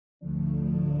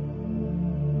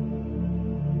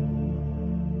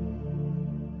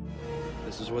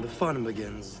is where the fun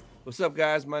begins. What's up,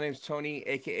 guys? My name's Tony,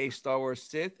 aka Star Wars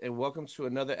Sith, and welcome to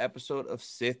another episode of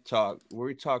Sith Talk, where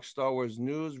we talk Star Wars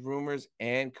news, rumors,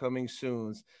 and coming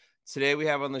soons. Today we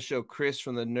have on the show Chris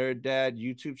from the Nerd Dad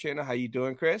YouTube channel. How you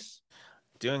doing, Chris?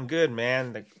 Doing good,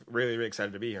 man. Like, really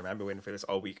excited to be here, man. I've been waiting for this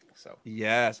all week. So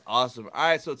Yes, awesome. All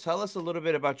right, so tell us a little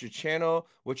bit about your channel,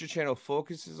 what your channel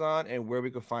focuses on, and where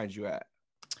we can find you at.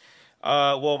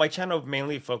 well, my channel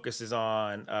mainly focuses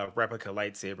on replica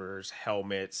lightsabers,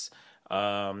 helmets.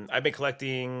 I've been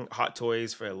collecting hot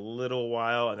toys for a little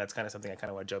while, and that's kind of something I kind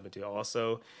of want to jump into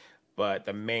also. But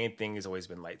the main thing has always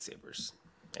been lightsabers,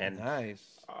 and Nice.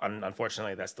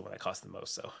 unfortunately, that's the one that costs the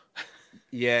most. So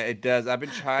Yeah, it does. I've been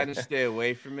trying to stay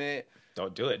away from it,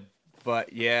 don't do it.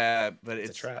 but yeah, but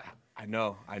It's a trap. I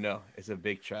know, it's a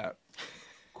big trap.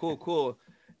 Cool.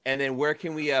 And then where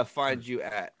can we find you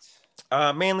at?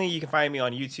 Mainly, you can find me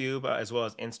on YouTube as well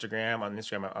as Instagram. On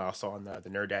Instagram, I'm also on the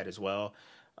Nerd Dad as well.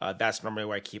 That's normally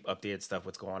where I keep updated stuff,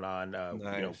 what's going on,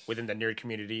 Nice. within the nerd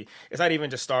community. It's not even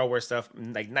just Star Wars stuff.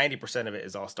 Like 90% of it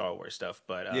is all Star Wars stuff,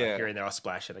 but Yeah. here and there I'll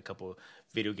splash in a couple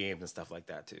video games and stuff like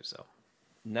that too. So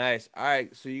Nice. All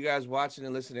right. So you guys watching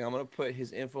and listening, I'm gonna put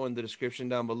his info in the description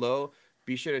down below.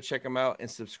 Be sure to check him out and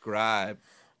subscribe.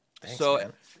 thanks, So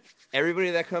man. everybody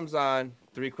that comes on,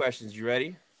 3 questions. You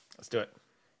ready? Let's do it.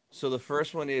 So the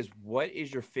first one is, what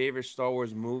is your favorite Star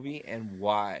Wars movie and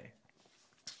why?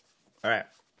 All right.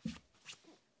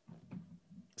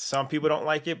 Some people don't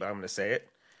like it, but I'm gonna say it.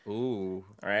 Ooh.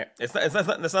 All right.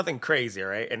 It's nothing crazy, all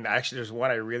right? And actually, there's one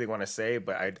I really want to say,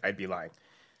 but I'd be lying.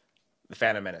 The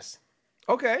Phantom Menace.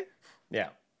 Okay. Yeah.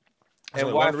 And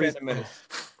only why one reason- Phantom Menace?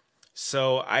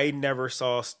 So I never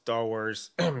saw Star Wars,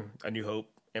 A New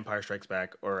Hope, Empire Strikes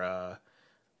Back, or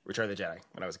Return of the Jedi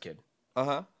when I was a kid.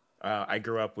 Uh-huh. I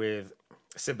grew up with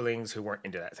siblings who weren't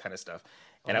into that kind of stuff,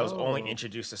 and I was only Oh.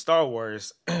 introduced to Star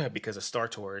Wars because of Star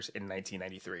Tours in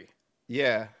 1993.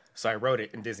 Yeah. So I wrote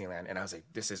it in Disneyland, and I was like,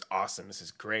 "This is awesome! This is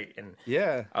great!" And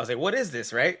Yeah. I was like, "What is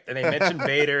this?" Right? And they mentioned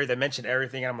Vader, they mentioned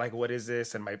everything, and I'm like, "What is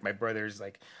this?" And my brother's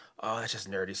like, "Oh, that's just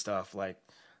nerdy stuff. Like,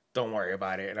 don't worry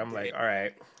about it." And I'm like, "All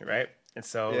right, right." And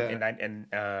so Yeah. in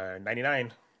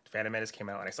 '99, Phantom Menace came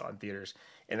out, and I saw it in theaters,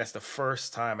 and that's the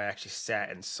first time I actually sat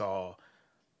and saw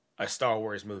a Star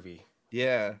Wars movie.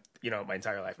 Yeah. My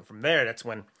entire life, and from there, that's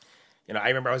when. I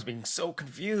remember I was being so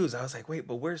confused. I was like, "Wait,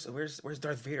 but where's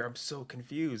Darth Vader? I'm so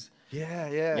confused." Yeah.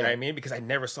 You know what I mean? Because I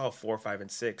never saw 4, 5,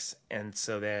 and 6. And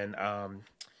so then a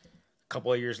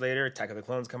couple of years later, Attack of the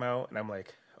Clones come out, and I'm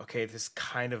like, okay, this is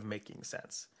kind of making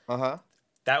sense. Uh-huh.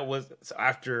 That was so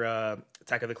after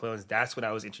Attack of the Clones. That's when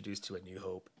I was introduced to A New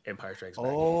Hope, Empire Strikes Back.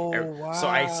 Oh, So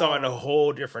I saw in a wow.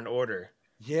 whole different order.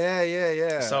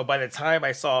 Yeah. So by the time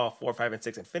I saw 4, 5, and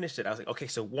 6 and finished it, I was like, okay,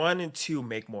 so 1 and 2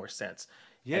 make more sense.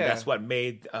 And Yeah. that's what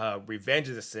made Revenge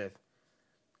of the Sith.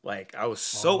 Like, I was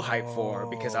so hyped for,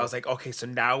 because I was like, okay, so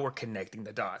now we're connecting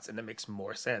the dots, and it makes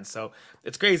more sense. So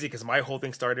it's crazy because my whole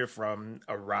thing started from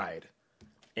a ride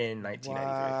in 1993.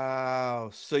 Wow.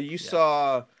 So you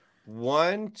saw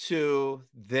 1, 2,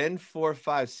 then 4,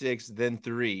 5, 6, then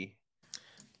 3.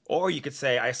 Or you could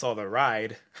say I saw the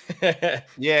ride.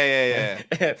 Yeah.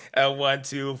 1,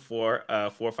 2, 4,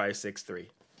 4, 5, 6, 3.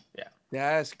 Yeah,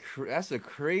 That's a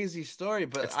crazy story,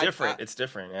 but it's different. It's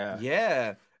different. Yeah.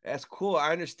 yeah, that's cool.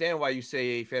 I understand why you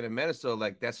say Phantom Menace, though.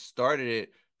 Like that started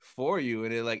it for you,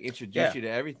 and it like introduced Yeah. you to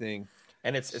everything.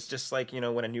 And it's just like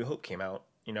when A New Hope came out.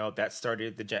 That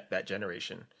started that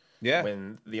generation. Yeah.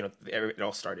 When it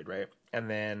all started, right? And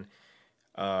then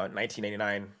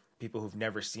 1989, people who've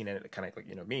never seen it, kind of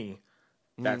like me,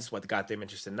 that's what got them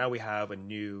interested. Now we have a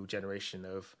new generation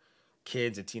of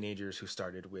kids and teenagers who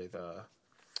started with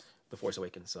The Force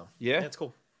Awakens. So Yeah. it's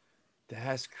cool.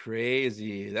 That's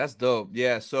crazy. That's dope.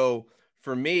 Yeah. So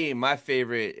for me, my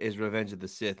favorite is Revenge of the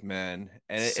Sith, man.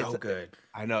 And So it's good.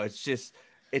 I know it's just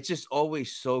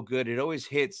always so good. It always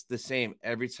hits the same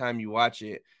every time you watch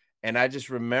it. And I just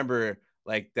remember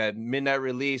like that midnight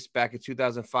release back in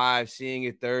 2005, seeing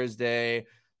it Thursday.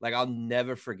 Like I'll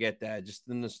never forget that. Just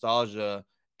the nostalgia,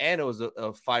 and it was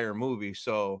a fire movie.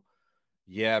 So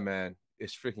yeah, man,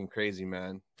 it's freaking crazy,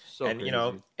 man. So And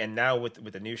crazy. and now with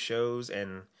the new shows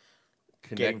and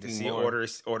getting to Connecting see more.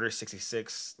 Order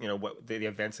 66, what the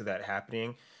events of that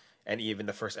happening, and even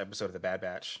the first episode of the Bad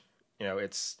Batch,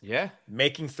 it's Yeah,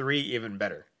 making 3 even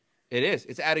better. it is.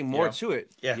 It's adding You more know? to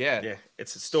it. Yeah, Yeah. yeah.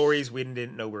 It's stories we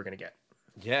didn't know we were gonna get.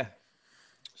 Yeah.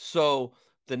 So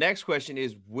the next question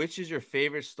is, which is your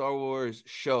favorite Star Wars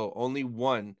show? Only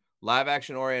one, live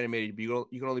action or animated. But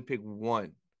you can only pick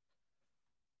one.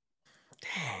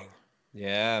 Dang.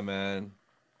 Yeah, man.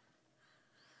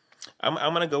 I'm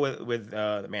gonna go with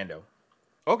the Mando.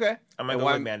 Okay. I'm gonna And go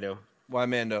why? with Mando. Why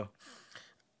Mando?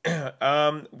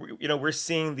 We're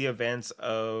seeing the events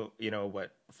of,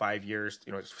 what, 5 years,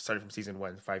 started from season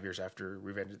 1, 5 years after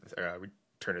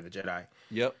Return of the Jedi,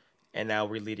 Yep. and now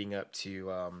we're leading up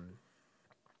to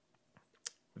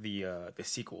the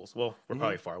sequels. Well, we're Hmm.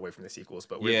 probably far away from the sequels,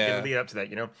 but we're getting Yeah. lead up to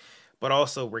that. But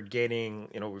also we're getting,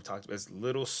 we've talked about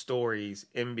little stories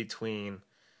in between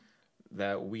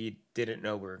that we didn't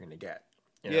know we were going to get.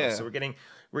 So Yeah.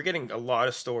 we're getting a lot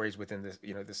of stories within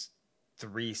this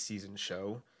 3-season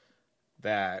show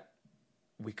that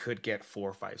we could get 4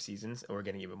 or 5 seasons, and we're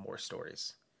getting even more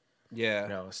stories.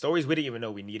 Yeah. Stories we didn't even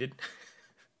know we needed.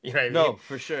 You know what I mean? No,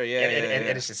 for sure. Yeah. And and, Yeah. and, and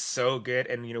Yeah. it's just so good.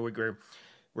 And we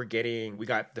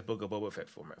got the Book of Boba Fett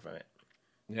from it.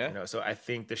 Yeah. So I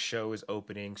think the show is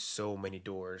opening so many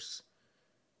doors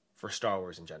for Star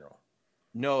Wars in general.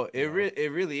 No, You know, it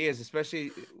really is, especially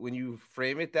when you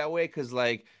frame it that way, because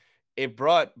like it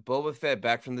brought Boba Fett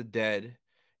back from the dead.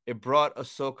 It brought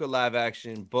Ahsoka live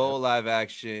action, Bo yep. live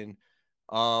action,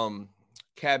 um,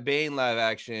 Cad Bane live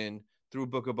action through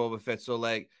Book of Boba Fett. So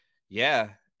like, yeah,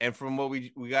 and from what we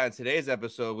got in today's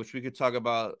episode, which we could talk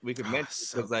about, we could Oh, mention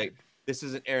so because like good. this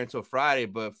isn't airing until Friday,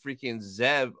 but freaking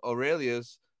Zeb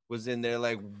Aurelius was in there.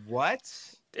 Like, what?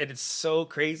 And it's so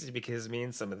crazy because me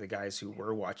and some of the guys who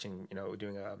were watching,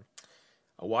 doing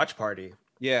a watch party,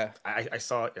 Yeah. I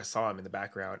saw him in the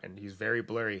background, and he's very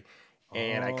blurry.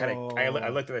 And I Oh,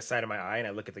 looked at the side of my eye, and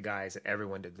I look at the guys, and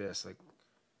everyone did this,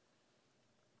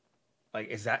 like,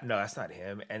 is that, no, that's not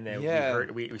him. And then yeah.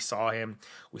 we saw him,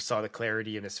 we saw the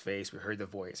clarity in his face, we heard the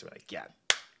voice, we're like, yeah,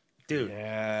 dude.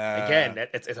 Again, Yeah.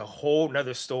 it's a whole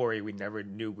nother story we never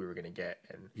knew we were gonna get,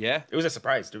 and Yeah. it was a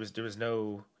surprise. There was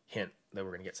no hint that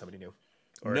we're gonna get somebody new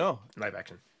or No. live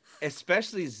action.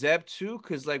 Especially Zeb too,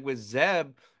 because like with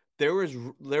Zeb, there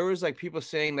was like people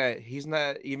saying that he's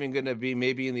not even gonna be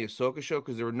maybe in the Ahsoka show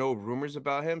because there were no rumors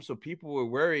about him. So people were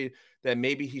worried that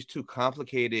maybe he's too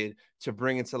complicated to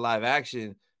bring into live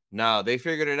action. No, they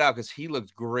figured it out because he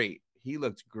looked great. He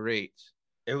looked great.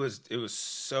 It was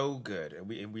so good,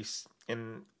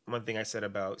 and one thing I said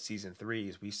about season 3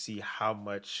 is we see how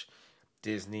much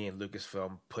Disney and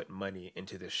Lucasfilm put money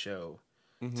into this show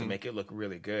to Hmm. make it look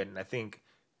really good, and I think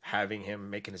having him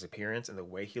making his appearance and the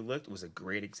way he looked was a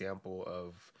great example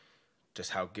of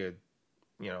just how good,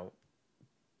 you know,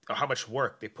 or how much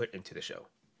work they put into the show.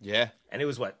 Yeah. And it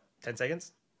was what, 10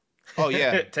 seconds? Oh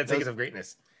yeah. 10 seconds of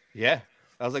greatness. Yeah.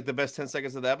 That was like the best 10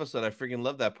 seconds of the episode. I freaking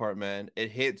love that part, man.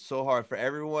 It hit so hard for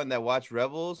everyone that watched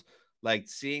Rebels. Like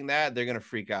seeing that, they're gonna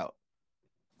freak out.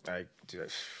 I do.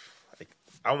 Like,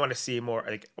 I want to see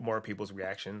more people's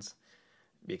reactions,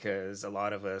 because a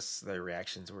lot of us, the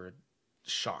reactions were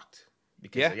shocked,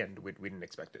 because Yeah. again we didn't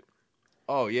expect it.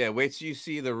 Oh yeah. Wait till you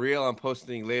see the reel I'm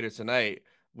posting later tonight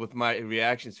with my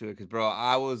reaction to it. Cause bro,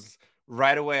 I was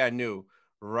right away. I knew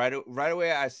right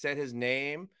away. I said his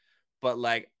name, but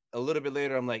like a little bit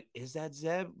later, I'm like, is that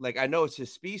Zeb? Like I know it's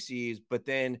his species, but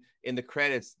then in the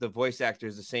credits, the voice actor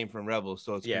is the same from Rebels,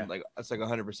 so Yeah. it's like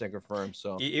 100% confirmed.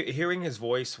 So Hearing his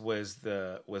voice was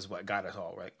what got us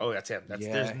all right. Oh, that's him. There's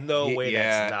yeah, no way that's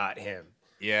yeah, not him.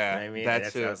 You know yeah. what I mean? And That I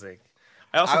too. was like,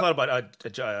 I also I thought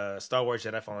about Star Wars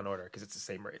Jedi Fallen Order, because it's the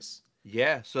same race.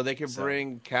 Yeah, so they could So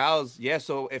bring Cal's. Yeah,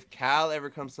 so if Cal ever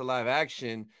comes to live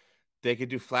action, they could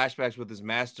do flashbacks with his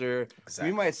master. We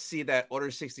exactly. might see that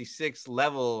Order 66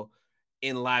 level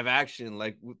in live action.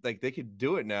 Like they could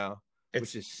do it now, which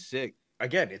It's is sick.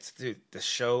 Again, dude, the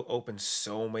show opens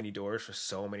so many doors for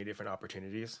so many different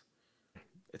opportunities.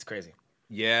 It's crazy.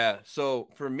 Yeah. So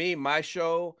for me, my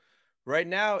show right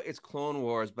now it's Clone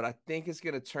Wars, but I think it's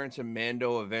gonna turn to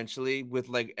Mando eventually with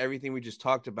like everything we just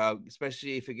talked about,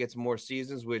 especially if it gets more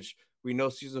seasons, which we know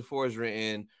season 4 is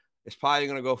written. It's probably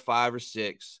gonna go 5 or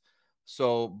 6.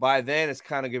 So by then it's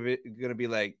kind of gonna be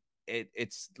like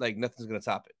it's like nothing's gonna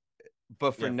top it.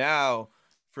 But for Yeah. now,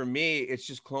 for me, it's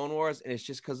just Clone Wars, and it's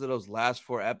just because of those last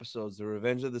 4 episodes. The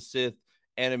Revenge of the Sith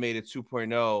animated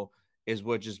 2.0 is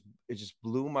what just it just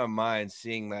blew my mind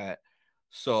seeing that.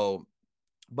 So,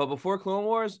 but before Clone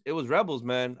Wars, it was Rebels,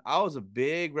 man. I was a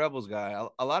big Rebels guy.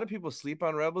 A lot of people sleep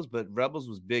on Rebels, but Rebels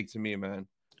was big to me, man.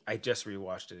 I just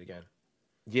rewatched it again.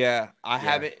 Yeah, I Yeah,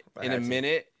 haven't I in a had to.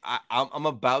 minute. I'm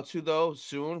about to though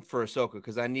soon for Ahsoka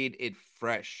because I need it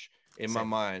fresh in my Same.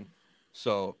 mind.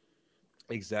 So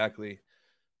exactly.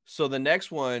 So the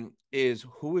next one is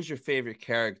who is your favorite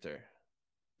character?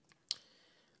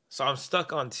 So I'm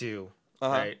stuck on two, Uh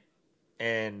huh. right?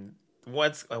 And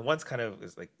one's kind of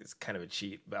is like it's kind of a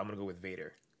cheat, but I'm gonna go with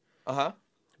Vader, Uh huh.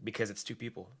 because it's two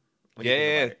people. When you Yeah, think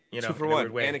yeah, about yeah. it, Two for in a weird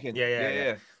one. way. Anakin. Yeah, Yeah,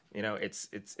 yeah, yeah.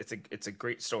 yeah, It's a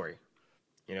great story.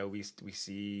 We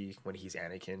see when he's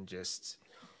Anakin, just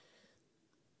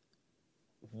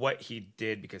what he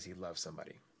did because he loved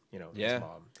somebody. Yeah.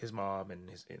 His mom, and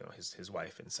his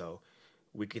wife, and so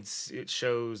we could see, it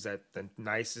shows that the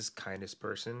nicest, kindest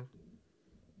person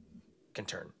can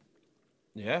turn,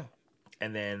 Yeah.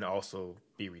 and then also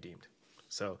be redeemed.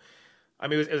 So, I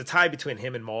mean, it was a tie between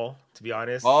him and Maul, to be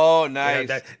honest. Oh, That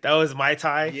nice. that was my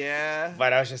tie. Yeah.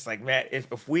 But I was just like, man,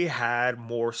 if we had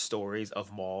more stories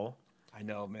of Maul I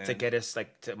know, to man. get us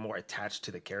like to more attached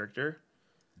to the character,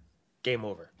 game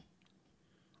over.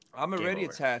 I'm Game already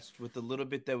over. attached with the little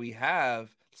bit that we have.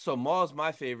 So Maul's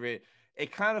my favorite. It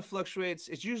kind of fluctuates.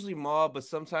 It's usually Maul, but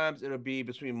sometimes it'll be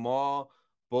between Maul,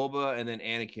 Boba, and then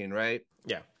Anakin, right?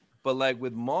 Yeah. But like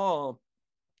with Maul,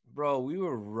 bro, we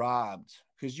were robbed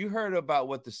because you heard about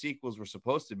what the sequels were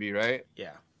supposed to be, right?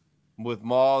 Yeah. With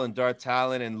Maul and Darth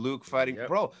Talon and Luke fighting. Yep.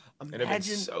 Bro, It'd have been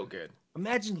imagine so good.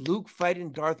 imagine Luke fighting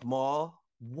Darth Maul.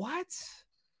 What?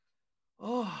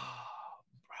 Oh,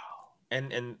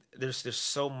 And there's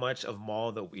so much of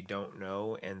Maul that we don't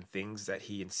know, and things that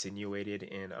he insinuated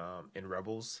in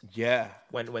Rebels yeah.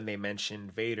 when they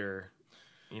mentioned Vader.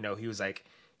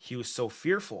 He was so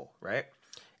fearful, right?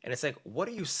 And it's like, what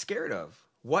are you scared of?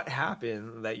 What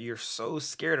happened that you're so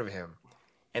scared of him?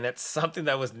 And that's something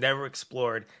that was never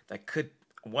explored, that could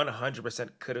 100%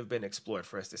 could have been explored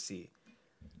for us to see.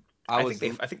 I was I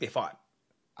think they fought.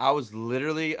 I was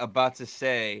literally about to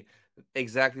say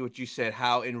exactly what you said.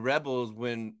 How in Rebels,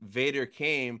 when Vader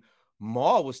came,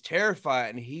 Maul was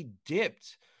terrified and he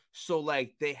dipped. So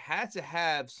like they had to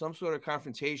have some sort of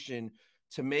confrontation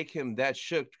to make him that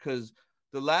shook. Because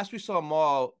the last we saw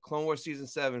Maul, Clone Wars season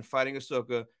 7, fighting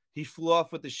Ahsoka, he flew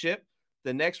off with the ship.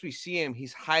 The next we see him,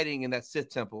 he's hiding in that Sith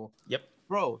temple. Yep.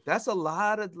 Bro, that's a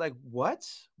lot of like what?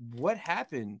 What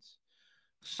happened?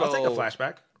 I'll take a So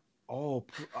flashback. oh,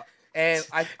 and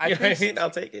I You know think what I mean? I'll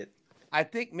take it. I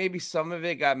think maybe some of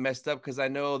it got messed up because I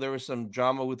know there was some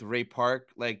drama with Ray Park,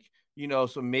 like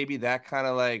so maybe that kind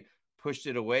of like pushed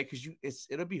it away because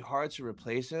it'll be hard to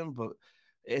replace him. But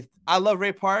if I love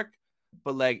Ray Park,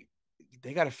 but like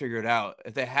they got to figure it out.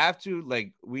 If they have to,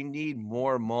 like we need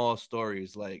more Maul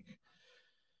stories. Like,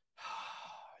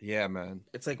 yeah, man.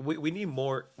 It's like we need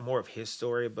more of his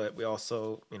story, but we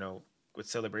also, with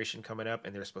Celebration coming up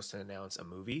and they're supposed to announce a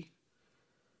movie.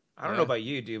 I don't know Yeah. about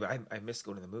you, dude, but I miss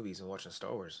going to the movies and watching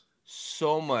Star Wars.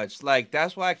 So much. Like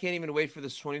that's why I can't even wait for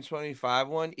this 2025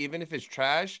 one. Even if it's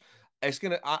trash, I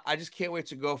just can't wait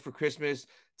to go for Christmas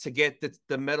to get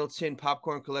the metal tin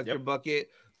popcorn collector Yep. bucket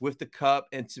with the cup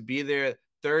and to be there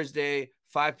Thursday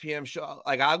 5 p.m. show.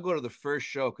 Like I'll go to the first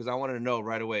show because I want to know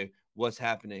right away what's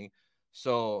happening.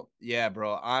 So yeah,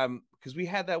 bro. I'm because we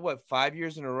had that 5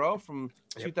 years in a row from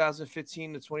Yep.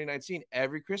 2015 to 2019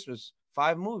 every Christmas,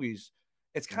 5 movies.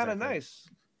 It's kind of Exactly. nice.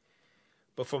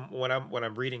 But from what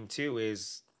I'm reading too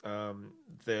is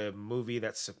the movie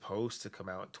that's supposed to come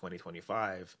out in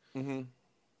 2025, Mm-hmm.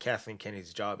 Kathleen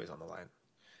Kennedy's job is on the line.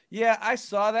 Yeah, I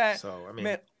saw that. So I mean,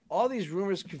 Man, all these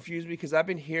rumors confuse me because I've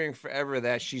been hearing forever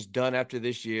that she's done after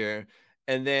this year.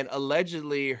 And then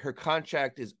allegedly her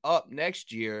contract is up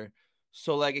next year.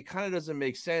 So like it kind of doesn't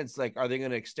make sense. Like, are they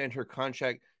gonna extend her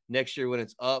contract next year when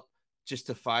it's up just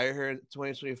to fire her in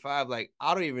 2025? Like,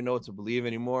 I don't even know what to believe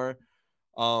anymore.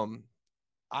 Um,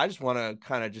 I just want to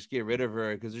kind of just get rid of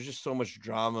her because there's just so much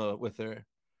drama with her.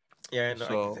 yeah, no, like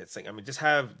So it's like, I mean, just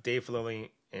have Dave Filoni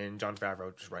and John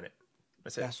Favreau just run it.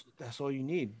 That's it. that's all you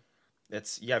need.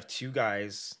 You have two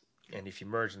guys, and if you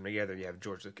merge them together, you have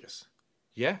George Lucas.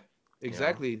 Yeah, You know,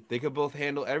 exactly. They could both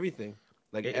handle everything,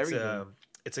 like it, it's everything. a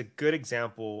it's a good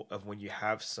example of when you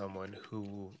have someone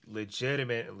who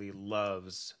legitimately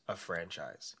loves a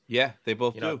franchise. Yeah, they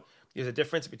both You know, do. there's a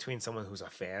difference between someone who's a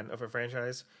fan of a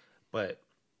franchise, but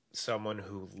someone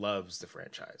who loves the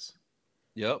franchise.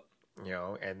 Yep.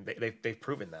 And they've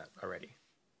proven that already.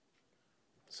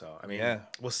 So I mean, Yeah,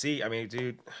 we'll see. I mean,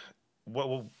 dude, what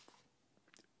will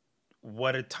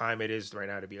what a time it is right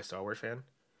now to be a Star Wars fan,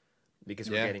 because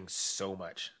we're yeah. getting so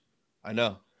much. I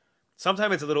know.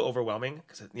 Sometimes it's a little overwhelming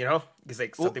because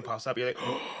like Well, something pops up, you're like,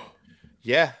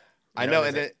 yeah, I know. there's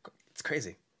And then like, it's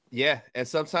crazy. yeah, and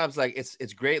sometimes like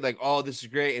it's great. Like oh, this is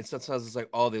great, and sometimes it's like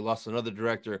oh, they lost another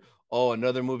director. Oh,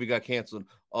 another movie got canceled.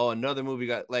 Oh, another movie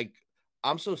got like.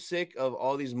 I'm so sick of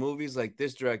all these movies like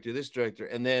this director,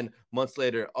 and then months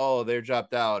later, oh, they're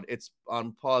dropped out. It's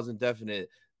on pause indefinite.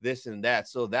 This and that.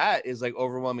 So that is like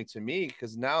overwhelming to me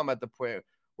because now I'm at the point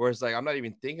where it's like I'm not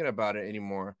even thinking about it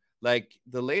anymore. Like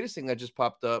the latest thing that just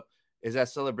popped up is that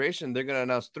Celebration. They're gonna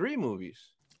announce 3 movies,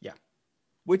 Yeah,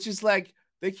 which is like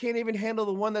they can't even handle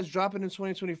the one that's dropping in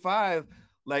 2025.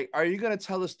 Like, are you gonna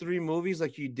tell us 3 movies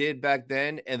like you did back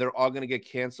then, and they're all gonna get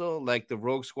canceled? Like the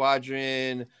Rogue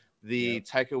Squadron, the Yep.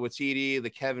 Taika Waititi, the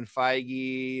Kevin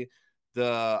Feige,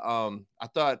 the I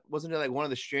thought wasn't it like one of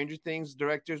the Stranger Things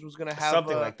directors was gonna have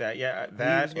Something like that. Yeah, he was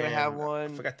that gonna have and I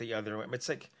one. forgot the other one. It's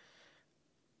like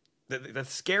the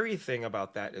scary thing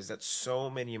about that is that so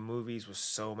many movies with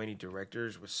so many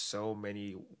directors with so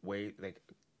many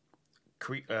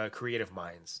creative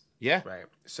minds, Yeah, right?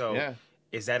 So yeah,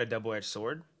 is that a double-edged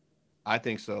sword? I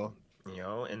think so.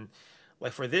 And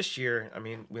like for this year, I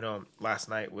mean, last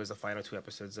night was the final two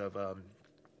episodes of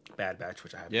Bad Batch,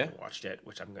 which I haven't Yeah, even watched yet,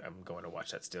 which I'm going to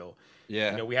watch that still.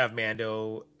 yeah, We have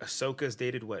Mando. Ahsoka's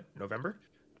dated what, November?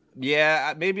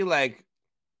 yeah. Maybe like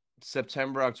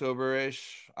September, October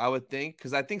ish. I would think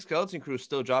because I think Skeleton Crew is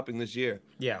still dropping this year.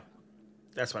 Yeah,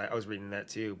 that's why I was reading that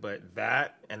too. But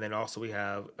that, and then also we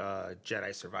have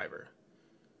Jedi Survivor.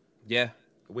 Yeah.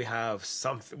 We have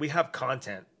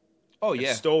content Oh and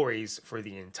yeah. stories for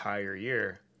the entire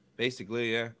year,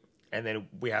 Basically, yeah. and then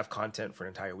we have content for an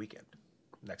entire weekend,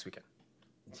 next weekend.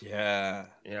 Yeah.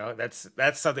 That's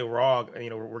something we're all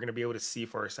we're gonna be able to see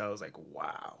for ourselves. Like,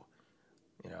 wow,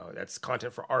 that's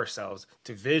content for ourselves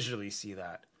to visually see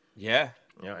that. Yeah.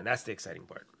 And that's the exciting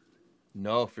part.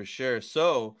 No, for sure.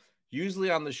 So usually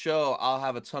on the show, I'll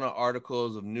have a ton of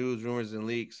articles of news, rumors, and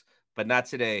leaks, but not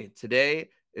today. Today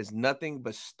is nothing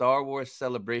but Star Wars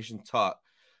celebration talk.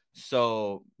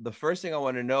 So the first thing I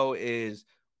want to know is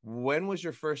when was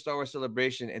your first Star Wars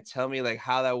celebration, and tell me like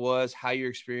how that was, how your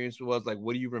experience was, like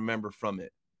what do you remember from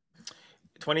it?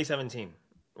 2017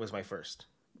 was my first,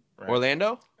 right?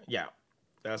 Orlando? Yeah,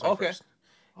 that was my Okay. first,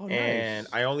 Oh, and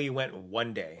nice. I only went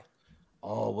one day.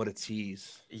 Oh, what a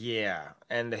tease. Yeah,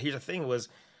 and here's the thing was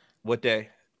What day?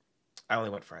 I only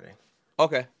went Friday.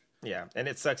 Okay. Yeah, and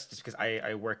it sucks just because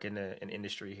I work in an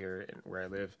industry here where I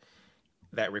live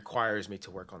that requires me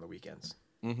to work on the weekends.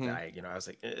 Mm-hmm. I was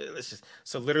like, let's just.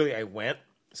 So literally, I went.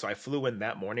 So I flew in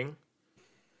that morning,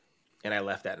 and I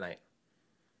left that night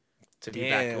to be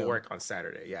back at Damn. work on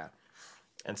Saturday. Yeah,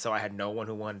 and so I had no one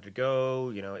who wanted to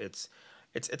go.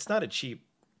 It's not a cheap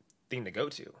thing to go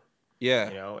to.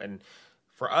 Yeah. And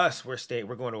for us, we're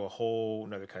going to a whole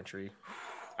another country.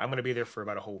 I'm gonna be there for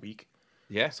about a whole week,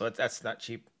 Yeah. so that's not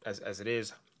cheap as it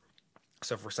is.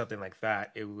 So for something like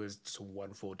that, it was just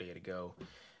one full day to go,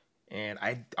 and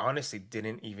I honestly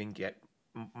didn't even get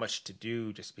much to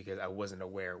do just because I wasn't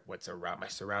aware what's around my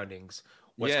surroundings,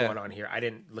 what's Yeah. going on here. I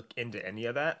didn't look into any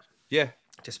of that Yeah.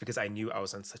 just because I knew I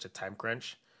was on such a time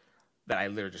crunch that I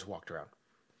literally just walked around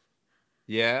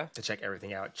Yeah. to check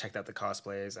everything out, checked out the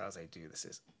cosplays. I was like, dude, this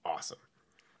is awesome.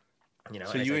 So And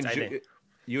I didn't.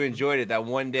 you enjoyed it that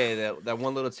one day, that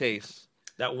one little taste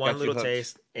That one got you little hooked.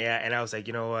 taste, yeah. And I was like,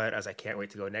 you know what? I was like, can't wait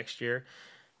to go next year.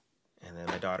 And then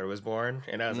my daughter was born,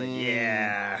 and I was like,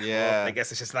 yeah, well, I Yeah.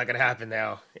 guess it's just not gonna happen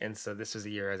now. And so this was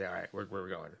the year I was like, all right, where we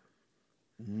going?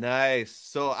 Nice.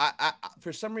 So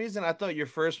for some reason I thought your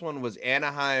first one was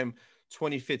Anaheim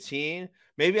 2015.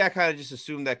 Maybe I kind of just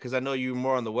assumed that because I know you were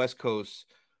more on the West Coast,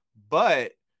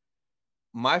 but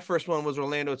my first one was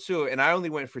Orlando too, and I only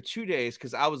went for 2 days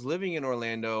because I was living in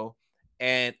Orlando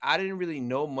and I didn't really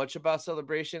know much about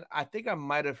Celebration. I think I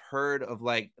might have heard of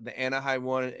like the Anaheim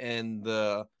one and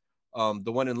the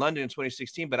one in London in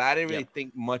 2016, but I didn't Yep. really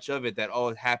think much of it that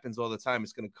it happens all the time.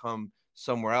 It's gonna come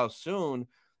somewhere else soon.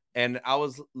 And I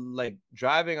was like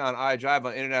driving on iDrive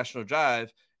on International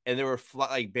Drive, and there were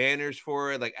like banners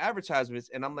for it, like advertisements,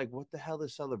 and I'm like, what the hell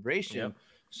is Celebration? Yep.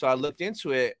 So I looked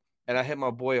into it and I hit my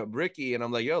boy up Ricky, and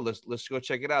I'm like, yo, let's go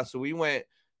check it out. So we went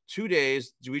 2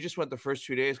 days. We just went the first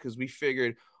 2 days because we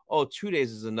figured, oh, 2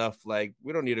 days is enough. Like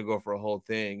we don't need to go for a whole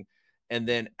thing. And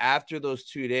then after those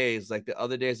 2 days, like the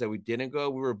other days that we didn't go,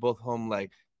 we were both home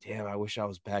like, damn, I wish I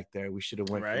was back there. We should have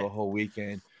went for Right. the whole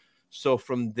weekend. So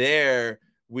from there,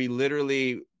 we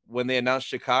literally, when they announced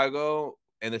Chicago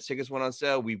and the tickets went on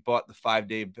sale, we bought the 5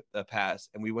 day pass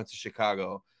and we went to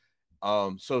Chicago.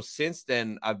 So since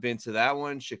then, I've been to that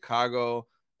one, Chicago,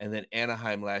 and then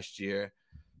Anaheim last year.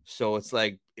 So it's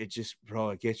like it just, bro,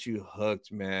 it gets you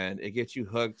hooked, man. It gets you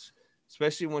hooked,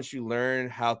 especially once you learn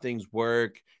how things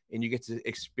work and you get to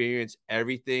experience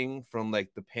everything from like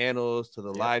the panels to the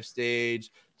Yep. live stage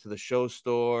to the show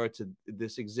store to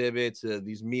this exhibit to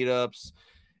these meetups.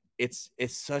 It's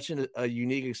such a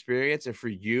unique experience, and for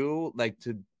you like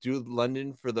to do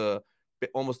London for the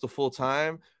almost the full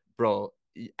time, bro,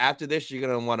 after this you're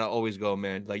gonna want to always go,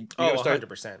 man. Like Oh,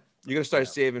 100%. you're gonna start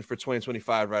Yeah, saving for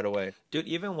 2025 right away. dude.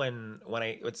 Even when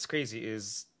I what's crazy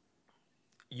is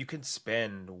you can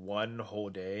spend one whole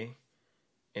day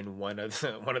in one of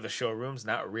the showrooms,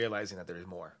 not realizing that there's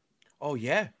more. Oh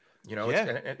yeah. It's Yeah.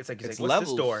 it's like he's It's like, what's this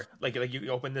levels. door? Like you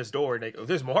open this door and like, oh,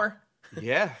 there's more.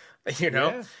 Yeah. you know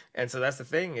Yeah. and so that's the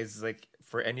thing is like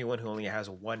for anyone who only has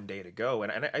 1 day to go,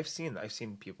 and I've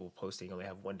seen people posting only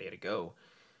have 1 day to go.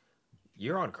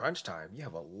 You're on crunch time. You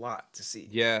have a lot to see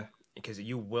Yeah. because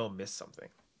you will miss something.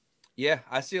 Yeah,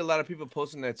 I see a lot of people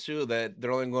posting that too, that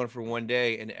they're only going for 1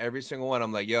 day, and every single one,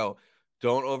 I'm like, yo,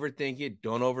 don't overthink it,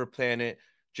 don't overplan it.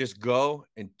 Just go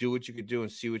and do what you could do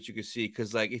and see what you could see.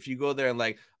 Because like, if you go there and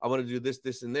like, I want to do this,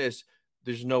 this, and this,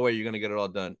 there's no way you're gonna get it all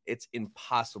done. It's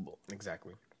impossible.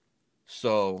 Exactly.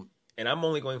 So And I'm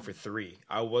only going for 3.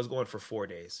 I was going for 4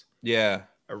 days yeah,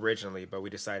 originally, but we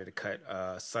decided to cut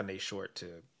Sunday short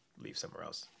to leave somewhere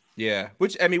else. yeah.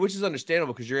 Which I mean, which is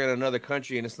understandable because you're in another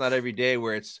country and it's not every day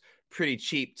where it's pretty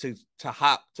cheap to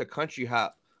country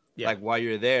hop Yeah. like while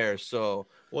you're there. So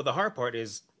Well, the hard part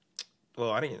is,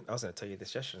 well, I was going to tell you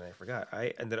this yesterday. I forgot.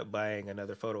 I ended up buying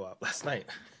another photo op last night.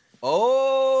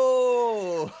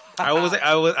 oh I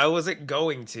wasn't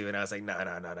going to, and I was like, no,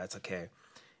 no, no, that's okay.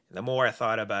 And the more I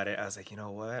thought about it, I was like, you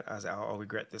know what? I was like, I'll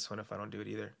regret this one if I don't do it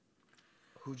either.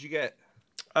 who'd you get?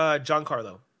 John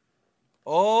Carlo.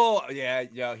 Oh yeah,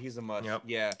 yeah, he's a must. Yep.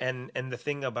 Yeah. And the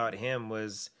thing about him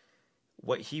was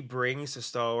what he brings to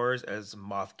Star Wars as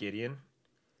Moff Gideon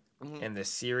Mhm. and the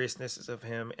seriousness of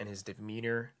him and his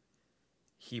demeanor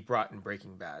he brought in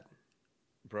Breaking Bad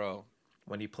Bro.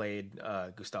 when he played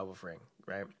Gustavo Fring,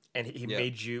 right? And he Yeah.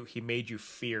 made you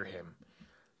fear him.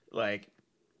 Like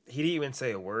he didn't even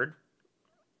say a word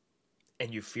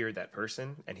and you feared that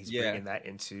person and he's Yeah. bringing that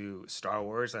into Star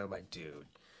Wars. And I'm like, dude,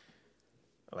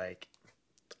 like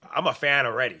I'm a fan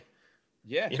already.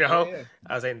 Yeah. You know, Yeah, yeah.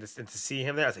 I was like, and to see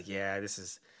him there, I was like, yeah, this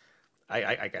is.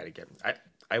 I gotta get him.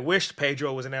 I wished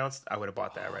Pedro was announced. I would have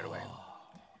bought that right away.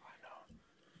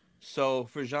 So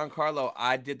for Giancarlo,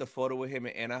 I did the photo with him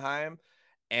in Anaheim,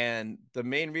 and the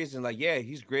main reason, like, yeah,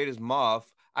 he's great as Moff.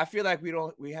 I feel like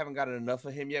we haven't gotten enough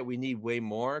of him yet. We need way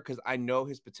more because I know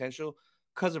his potential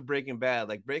because of Breaking Bad.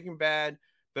 Like Breaking Bad,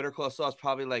 Better Call Saul is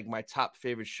probably like my top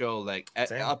favorite show. Like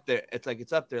Same. up there,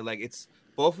 it's up there. Like it's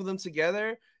both of them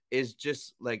together is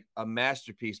just like a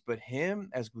masterpiece. But him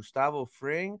as Gustavo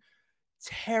Fring,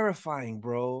 terrifying,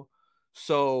 bro.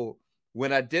 So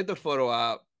when I did the photo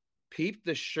op, peep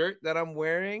the shirt that I'm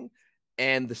wearing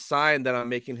and the sign that I'm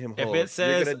making him If it hold. You're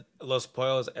says gonna Los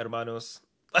Pollos Hermanos,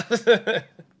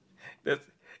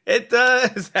 it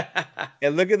does.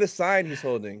 and look at the sign he's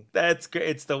holding. That's great.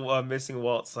 It's the missing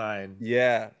Walt sign.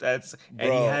 Yeah, That's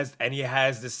bro. and he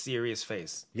has this serious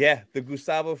face. Yeah, the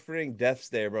Gustavo Fring death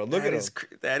stare, bro. Look at him.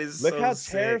 That is Look so how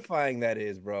sick, terrifying that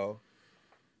is, bro.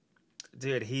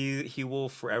 dude. He will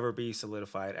forever be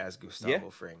solidified as Yeah, Gustavo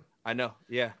Fring. I know.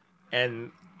 Yeah.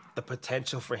 And the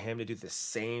potential for him to do the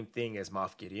same thing as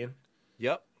Moff Gideon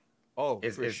Yep. Oh,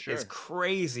 is for is sure.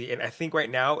 crazy. And I think right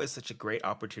now is such a great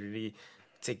opportunity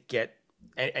to get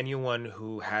anyone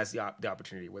who has the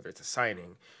opportunity, whether it's a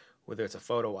signing, whether it's a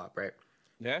photo op, right?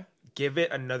 Yeah. Give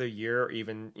it another year or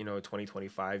even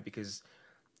 2025 because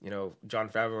John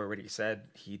Favreau already said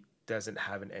he doesn't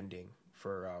have an ending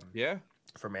Yeah.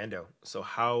 for Mando. So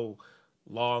how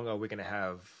long are we gonna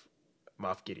have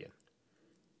Moff Gideon?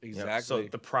 So Exactly.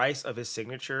 the price of his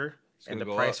signature It's and gonna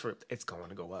the go price up. for it's going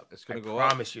to go up. It's I gonna go up.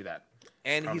 promise you that. I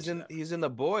And promise you that. he's in the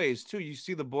boys too. You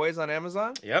see the boys on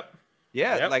Amazon? Yep.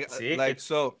 Yeah, Yep. See,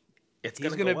 so it's he's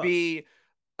gonna gonna go up. be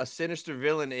a sinister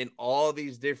villain in all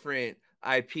these different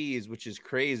IPs, which is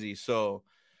crazy. So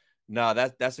no,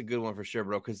 that's a good one for sure,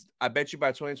 bro. Because I bet you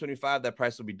by 2025 that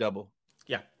price will be double.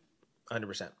 Yeah,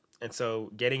 100%. And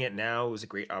so getting it now is a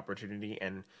great opportunity,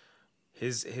 and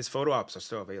his photo ops are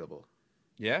still available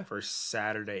Yeah. for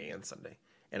Saturday and Sunday.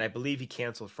 And I believe he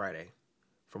canceled Friday,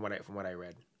 from what I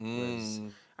read. Was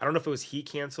Mm, I don't know if it was he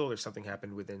canceled or something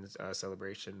happened within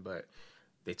celebration, but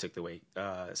they took the weight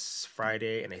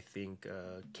Friday, and I think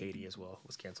Katie as well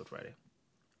was canceled Friday.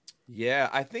 yeah,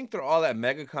 I think they're all at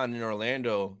MegaCon in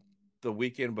Orlando the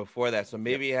weekend before that. So Yep.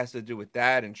 maybe it has to do with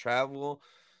that and travel,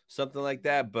 something like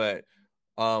that. But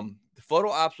the photo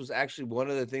ops was actually one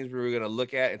of the things we were gonna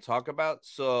look at and talk about.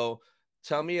 So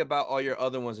tell me about all your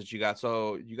other ones that you got.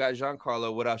 So you got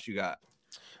Giancarlo. What else you got?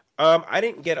 I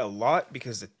didn't get a lot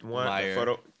because the Liar.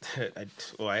 photo.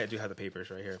 I do have the papers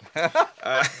right here.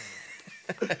 Uh,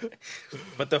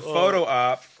 but the Oh, photo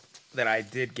op that I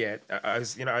did get, I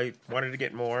was I wanted to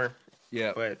get more,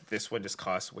 yeah. but this one just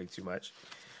cost way too much,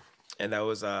 and that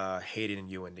was Hayden and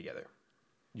Ewan together.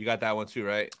 You got that one too,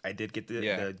 right? I did get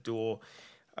Yeah. the dual.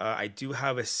 I do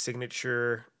have a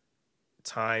signature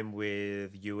time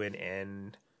with Ewan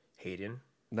and Hayden.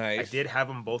 I Nice. did have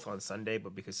them both on Sunday,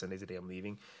 but because Sunday's the day I'm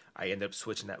leaving, I ended up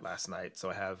switching that last night. So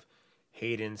I have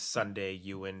Hayden Sunday,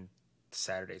 Ewan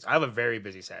Saturdays. I have a very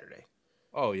busy Saturday.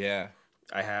 Oh yeah.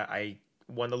 I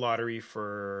won the lottery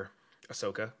for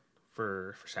Ahsoka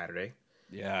for Saturday.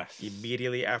 Yes.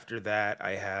 Immediately after that,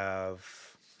 I have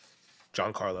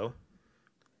John Carlo.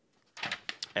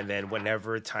 And then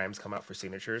whenever times come out for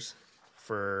signatures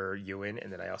for Ewan,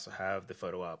 and then I also have the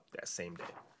photo op that same day.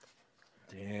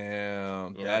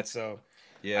 Damn. You know, That's so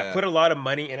I yeah. put a lot of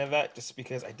money into that just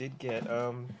because I did get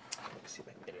let me see if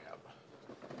I can get it out.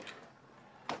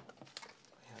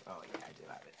 Oh yeah, I do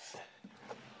have it.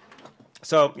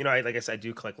 So, like I said, I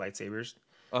do collect lightsabers.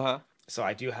 Uh-huh. So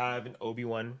I do have an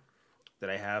Obi-Wan that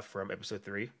I have from episode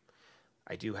 3.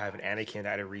 I do have an Anakin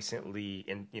that I recently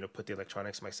put the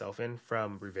electronics myself in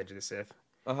from Revenge of the Sith.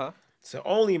 Uh-huh. So it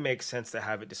only makes sense to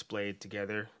have it displayed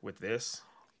together with this.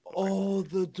 Oh,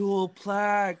 the dual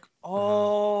plaque.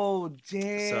 Oh, So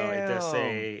it does damn.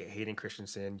 say Hayden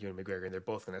Christensen, Ewan McGregor, and they're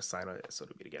both going to sign on it, so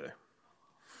it'll be together.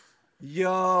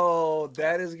 Yo, Yeah.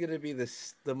 that is gonna be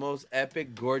the most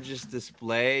epic, gorgeous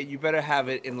display. You better have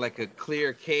it in like a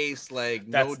clear case, like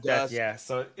no That's dust. yeah.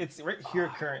 So it's right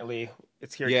here currently.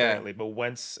 It's here Yeah. currently, but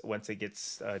once it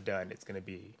gets done, it's going to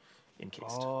be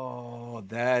encased. Oh,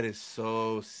 that is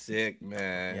so sick, Yeah,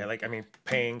 man. like I mean,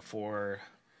 paying for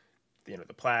the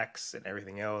plaques and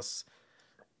everything else.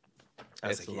 I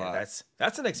was It's a like, yeah, lot.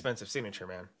 that's an expensive signature,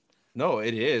 man. No,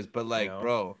 it is, but You like, know,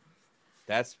 bro,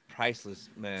 that's priceless,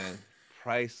 man.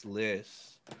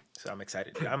 Priceless. so I'm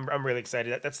excited. I'm really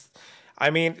excited. I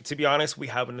mean, to be honest, we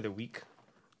have another week,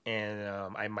 and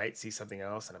I might see something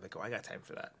else, and I'm like, oh, I got time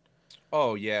for that.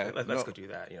 Oh yeah, Let's no, go do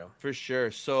that. for sure.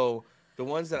 So the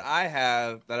ones that I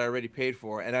have that I already paid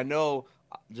for, and I know,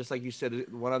 just like you said,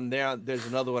 when I'm there, there's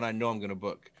another one I know I'm gonna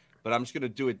book, but I'm just gonna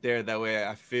do it there. That way,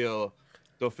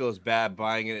 don't feel as bad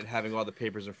buying it and having all the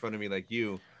papers in front of me like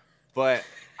you. But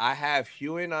I have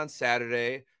Hewan on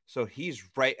Saturday, so he's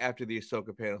right after the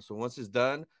Ahsoka panel. So once it's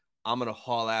done, I'm gonna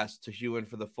haul ass to Hewan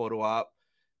for the photo op.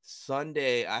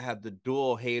 Sunday, I have the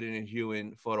dual Hayden and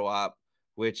Hewan photo op,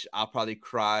 which I'll probably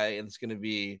cry, and it's gonna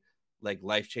be like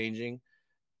life changing.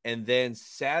 And then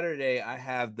Saturday, I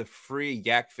have the free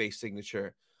Yak Face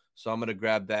signature, so I'm gonna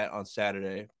grab that on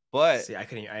Saturday. But See, I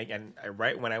couldn't.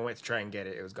 Right when I went to try and get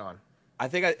it, it was gone. I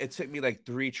think it took me like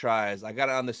 3 tries. I got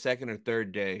it on the second or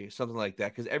third day, something like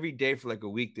that. Because every day for like a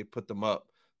week they put them up,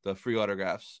 the free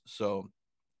autographs. So,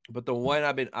 but the one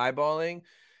I've been eyeballing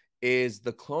is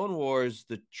the Clone Wars,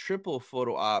 the triple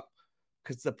photo op,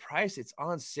 because the price it's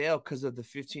on sale because of the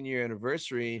 15-year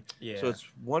anniversary. So Yeah, it's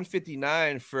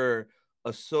 159 for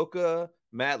Ahsoka,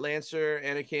 Matt Lancer,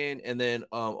 Anakin, and then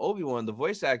Obi-Wan, the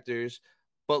voice actors.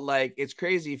 But like it's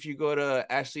crazy if you go to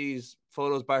Ashley's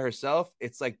photos by herself,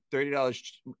 it's like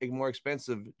 $30 more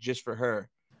expensive just for her,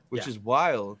 which yeah. is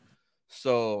wild.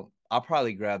 So I'll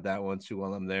probably grab that one too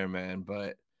while I'm there, man.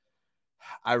 But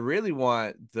I really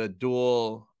want the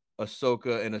dual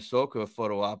Ahsoka and Ahsoka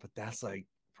photo op, but that's like,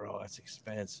 bro, that's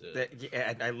expensive.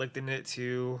 Yeah, I looked into it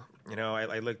too.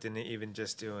 I looked into even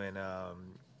just doing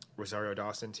Rosario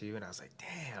Dawson too, and I was like,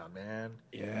 damn, man.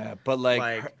 Yeah, but like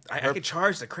Like I her could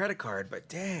charge the credit card, but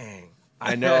dang.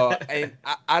 I know, and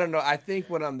I don't know. I think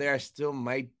when I'm there, I still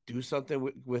might do something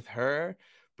with her,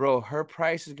 bro. Her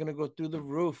price is gonna go through the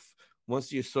roof once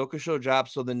the Ahsoka show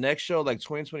drops. So the next show, like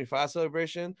 2025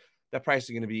 celebration, that price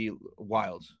is gonna be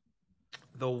wild.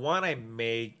 The one I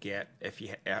may get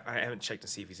I haven't checked to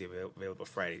see if he's available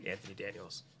Friday. Anthony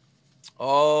Daniels.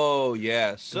 Oh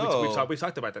yeah, We've so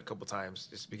talked about that a couple times,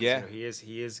 just because yeah,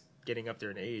 he is getting up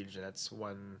there in age, and that's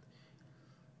one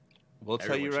we'll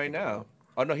tell everyone you should right think about. now.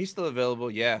 Oh no, he's still available.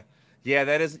 Yeah, yeah,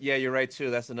 that is. Yeah, you're right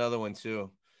too. That's another one too.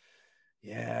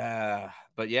 Yeah,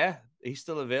 but yeah, he's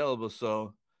still available.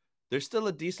 So there's still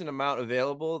a decent amount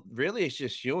available. Really, it's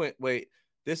just Hewitt. Wait,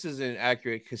 this isn't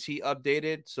accurate because he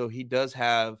updated. So he does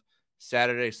have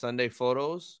Saturday, Sunday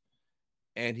photos,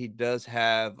 and he does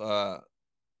have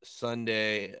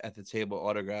Sunday at the table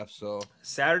autographs. So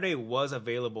Saturday was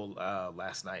available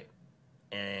last night,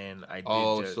 and I did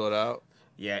oh, just sold out.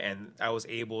 yeah, and I was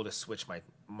able to switch my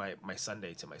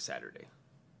Sunday to my Saturday.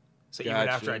 So even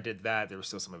after I Gotcha. did that, there was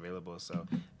still some available. So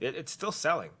it's still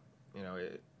selling.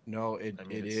 No, I mean,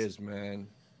 it it's is, man.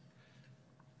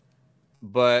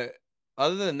 But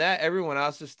other than that, everyone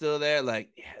else is still there. Like,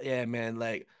 yeah, man.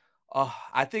 Like, oh,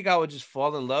 I think I would just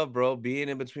fall in love, bro. Being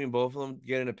in between both of them,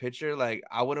 getting a picture. Like,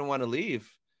 I wouldn't want to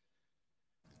leave.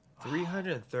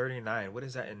 339. What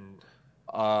is that in?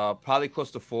 Probably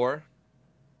close to 4.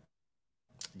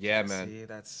 Yeah, Yeah, man. see,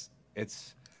 that's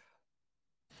It's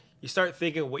you start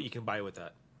thinking what you can buy with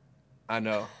that. I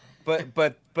know,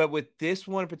 but with this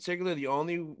one in particular, the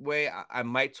only way I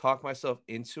might talk myself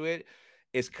into it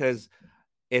is because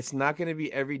it's not going to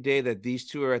be every day that these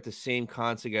two are at the same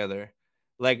con together.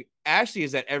 Like Ashley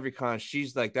is at every con.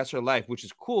 She's like that's her life, which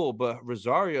is cool. But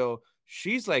Rosario,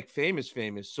 she's like famous.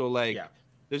 So like Yeah.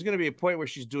 there's gonna be a point where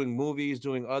she's doing movies,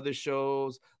 doing other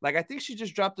shows. Like I think she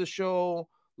just dropped a show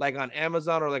like on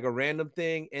Amazon or like a random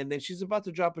thing, and then she's about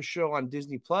to drop a show on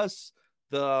Disney Plus,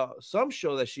 some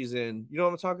show that she's in. You know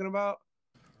what I'm talking about?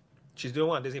 She's doing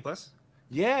one on Disney Plus.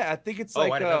 Yeah, I think it's Oh, I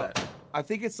like didn't know that. I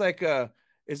think it's like a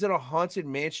is it a haunted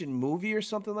mansion movie or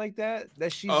something like that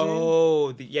she's in?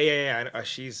 Oh, yeah.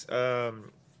 She's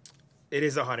it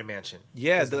is a haunted mansion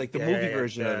Yeah, because the like the movie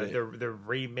version of it. the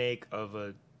remake of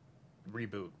a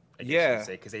reboot, I guess you would Yeah.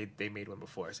 say, because they made one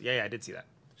before. So yeah, I did see that.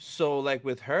 So like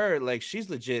with her, like she's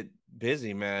legit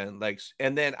busy, man. Like,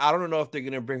 and then I don't know if they're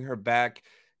gonna bring her back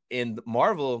in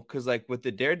Marvel because like with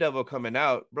the Daredevil coming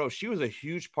out, bro, she was a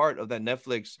huge part of that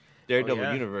Netflix Oh Daredevil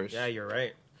yeah, universe. you're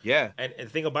right. Yeah, And the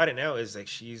thing about it now is like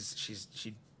she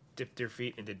dipped her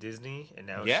feet into Disney, and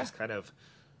now yeah, she's kind of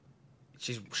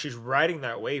she's riding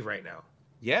that wave right now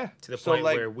yeah. to the So point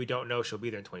like, where we don't know she'll be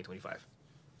there in 2025.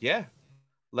 yeah,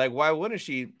 like why wouldn't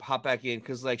she hop back in?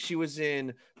 Because like she was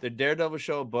in the Daredevil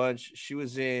show a bunch. She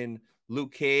was in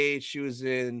Luke Cage. She was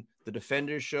in the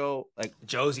Defenders show. Like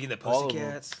Josie and the all of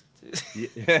them. Pussycats.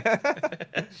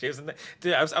 Yeah. She was in the,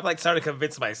 dude. I'm like starting to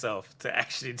convince myself to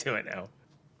actually do it now.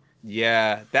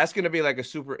 Yeah, that's gonna be like a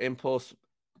super impulse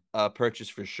purchase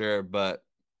for sure. But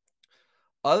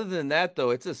other than that, though,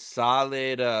 it's a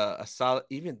solid.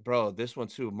 Even bro, this one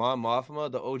too, Mon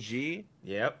Mothma, the OG,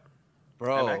 Yep. I'm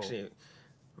bro. actually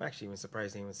I'm actually even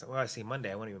surprised. Even well, I see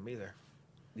Monday. I won't even be there.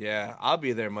 Yeah, I'll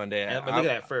be there Monday. And but look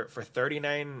at that for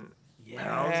 39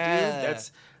 pounds, dude. Yeah,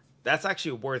 That's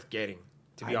actually worth getting.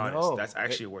 To be I honest, know. that's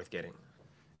actually worth getting.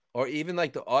 Or even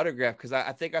like the autograph, because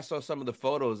I think I saw some of the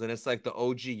photos, and it's like the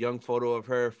OG young photo of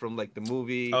her from like the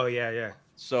movie. Oh yeah.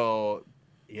 So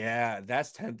yeah,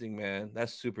 that's tempting, man.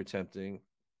 That's super tempting.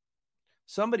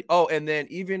 Somebody, oh, and then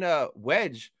even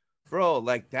Wedge, bro,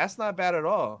 like that's not bad at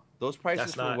all. Those prices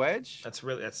That's for not. Wedge,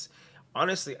 That's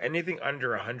honestly anything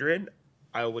under 100,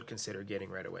 I would consider getting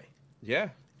right away. yeah,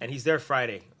 And he's there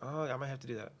Friday. Oh, I might have to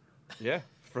do that. yeah,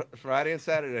 Friday and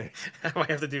Saturday, I might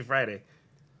have to do Friday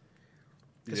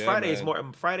because yeah,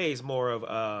 man, Friday is more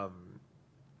of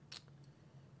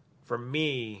for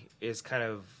me is kind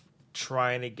of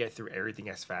trying to get through everything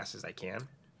as fast as I can.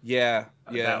 yeah,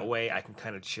 yeah, That way I can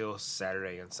kind of chill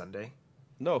Saturday and Sunday.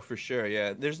 no, for sure,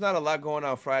 yeah. There's not a lot going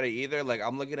on Friday either. Like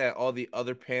I'm looking at all the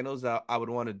other panels that I would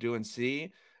want to do and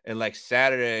see, and like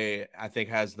Saturday I think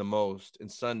has the most,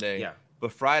 and Sunday, Yeah,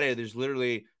 but Friday there's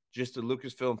literally just the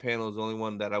Lucasfilm panel is the only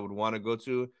one that I would want to go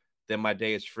to. Then my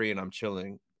day is free and I'm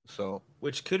chilling. So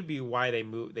which could be why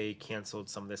they canceled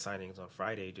some of the signings on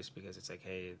Friday, just because it's like,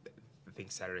 hey, I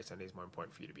think Saturday Sunday is more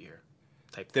important for you to be here,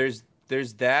 type thing.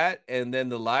 there's that, and then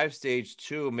the live stage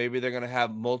too. Maybe they're gonna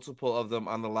have multiple of them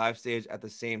on the live stage at the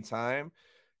same time,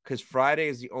 because Friday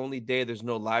is the only day there's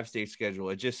no live stage schedule.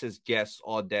 It just says guests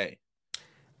all day.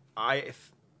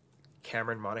 If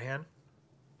Cameron Monaghan,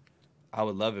 I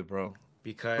would love it, bro. But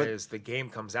because the game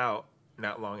comes out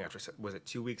not long after, was it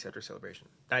 2 weeks after Celebration?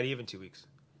 Not even 2 weeks,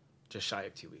 just shy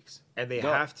of 2 weeks, and they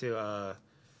no, have to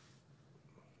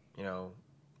you know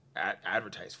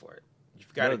advertise for it.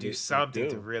 You've got no, to do they something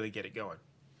to do. really get it going.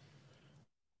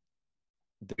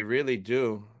 They really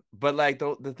do. But like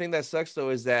the thing that sucks though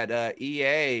is that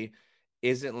EA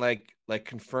isn't like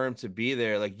confirmed to be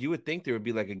there. Like you would think there would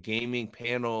be like a gaming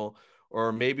panel,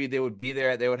 or maybe they would be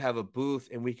there, they would have a booth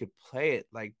and we could play it.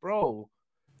 Like, bro,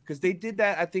 because they did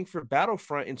that, I think, for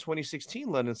Battlefront in 2016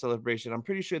 London Celebration. I'm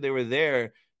pretty sure they were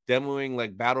there demoing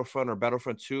like Battlefront or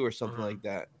Battlefront 2 or something Hmm. like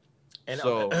that. And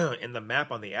So and the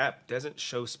map on the app doesn't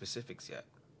show specifics yet.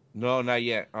 no, not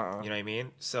yet. Uh-uh. You know what I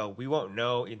mean? So we won't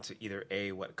know into either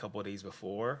a couple of days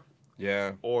before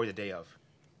Yeah. or the day of.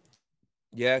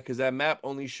 Yeah, because that map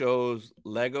only shows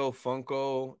Lego,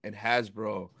 Funko, and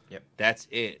Hasbro. Yep. That's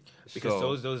it. Because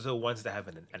So those are the ones that have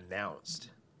been announced.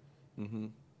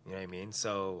 mhm. You know what I mean?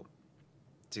 So,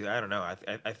 dude, I don't know.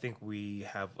 I think we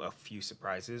have a few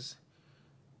surprises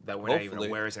that we're not even Hopefully.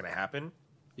 aware is going to happen.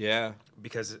 Yeah.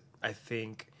 Because I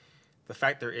think the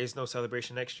fact there is no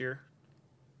celebration next year,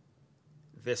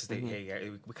 this is the Mhm. hey,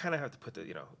 we kind of have to put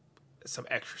the some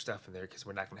extra stuff in there because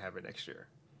we're not going to have it next year.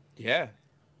 Yeah.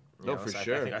 You No, know, for so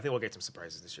sure. I think we'll get some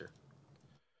surprises this year.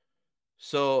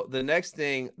 So the next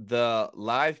thing, the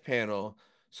live panel.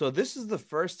 So this is the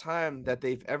first time that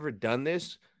they've ever done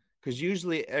this, because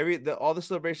usually all the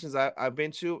celebrations I've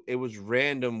been to, it was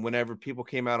random whenever people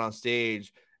came out on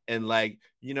stage. And like,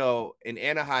 in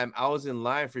Anaheim, I was in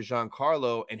line for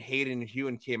Giancarlo and Hayden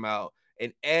Hewen came out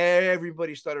and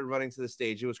everybody started running to the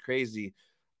stage. It was crazy.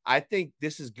 I think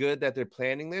this is good that they're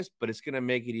planning this, but it's gonna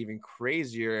make it even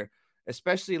crazier,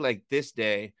 especially like this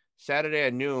day. Saturday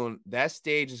at noon, that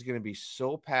stage is going to be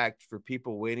so packed for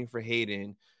people waiting for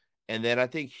Hayden. And then I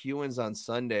think Hewins on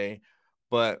Sunday.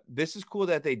 But this is cool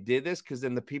that they did this because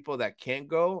then the people that can't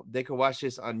go, they can watch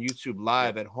this on YouTube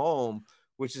live Yep. at home,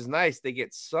 which is nice. They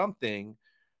get something.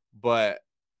 But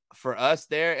for us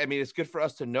there, I mean, it's good for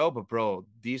us to know. But, bro,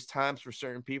 these times for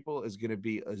certain people is going to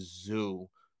be a zoo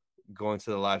going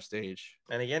to the live stage.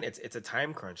 And again, it's a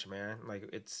time crunch, man. Like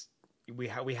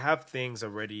we have things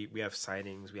already. We have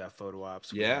sightings. We have photo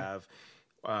ops. We Yeah. have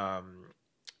um,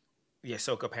 the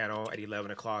Ahsoka panel at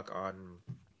 11 o'clock on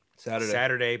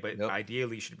Saturday, but Yep.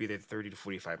 ideally you should be there 30 to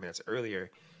 45 minutes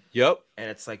earlier. Yep. And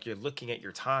it's like you're looking at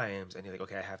your times and you're like,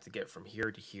 okay, I have to get from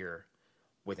here to here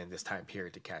within this time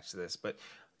period to catch this. But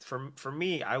for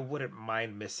me, I wouldn't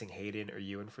mind missing Hayden or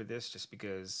Ewan for this just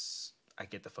because I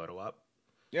get the photo up.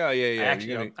 Yeah. Yeah. I Yeah.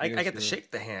 actually, I You're gonna get to see him.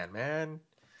 shake the hand, man.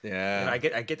 Yeah. I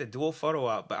get the dual photo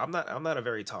op, but I'm not a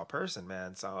very tall person,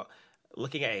 man. So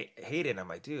looking at Hayden, I'm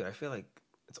like, dude, I feel like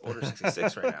it's Order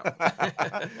 66 right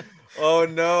now. Oh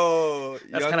no,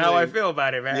 That's kind of how I youngling. feel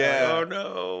about it, man. Yeah. Like, oh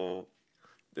no,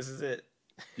 this is it.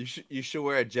 You should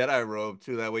wear a Jedi robe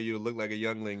too. That way you look like a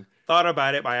youngling. Thought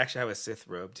about it, but I actually have a Sith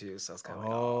robe too, so I was kind of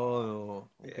like, oh, Oh,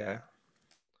 yeah. okay.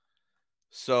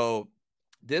 So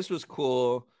this was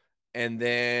cool. And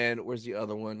then where's the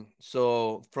other one?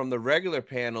 So from the regular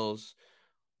panels,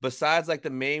 besides like the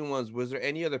main ones, was there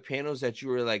any other panels that you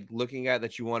were like looking at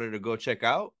that you wanted to go check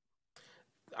out?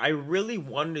 I really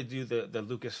wanted to do the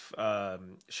Lucas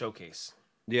showcase.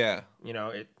 Yeah. You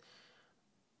know,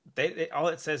 they all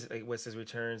it says like what it says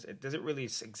returns. It doesn't really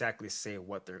exactly say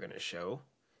what they're gonna show,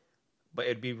 but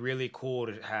it'd be really cool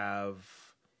to have,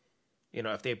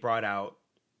 if they brought out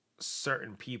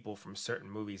certain people from certain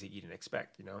movies that you didn't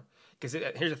expect, because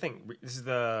here's the thing: this is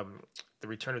the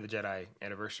Return of the Jedi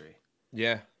anniversary.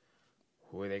 Yeah.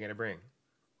 Who are they gonna bring?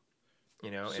 So,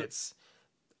 It's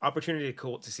opportunity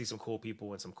to see some cool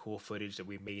people and some cool footage that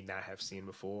we may not have seen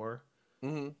before.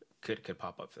 mhm. Could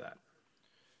pop up for that.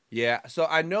 Yeah. So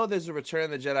I know there's a Return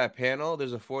of the Jedi panel.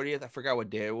 There's a 40th. I forgot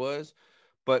what day it was.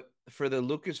 But for the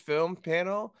Lucasfilm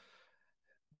panel,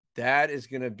 that is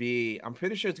gonna be. I'm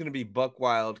pretty sure it's gonna be buck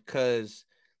wild because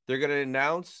they're gonna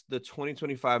announce the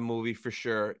 2025 movie for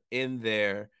sure in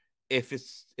there. If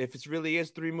it's really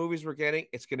is 3 movies we're getting,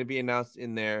 it's gonna be announced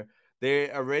in there.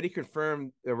 They already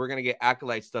confirmed that we're gonna get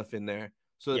Acolyte stuff in there.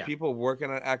 So the Yeah, people working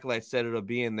on Acolyte said it'll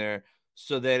be in there.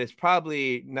 So that it's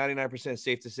probably 99%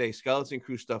 safe to say Skeleton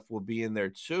Crew stuff will be in there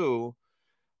too.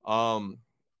 Um,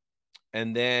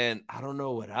 and then I don't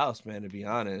know what else, man, to be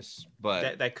honest,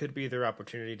 but that could be their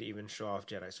opportunity to even show off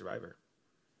Jedi Survivor.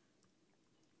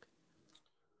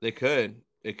 they could.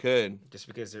 It could. Just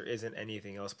because there isn't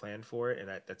anything else planned for it, and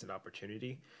that's an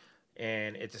opportunity,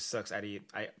 and it just sucks. I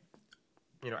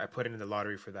put in the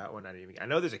lottery for that one. I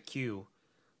know there's a queue,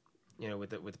 with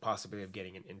the possibility of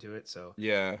getting into it. So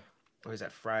Yeah. what is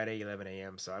that? Friday, 11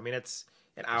 a.m. So I mean, it's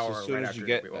an So as hour soon right as you after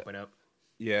get we open up.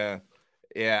 yeah.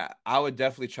 Yeah, I would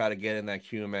definitely try to get in that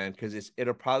queue, man, because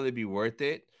it'll probably be worth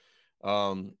it.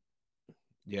 Um,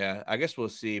 yeah, I guess we'll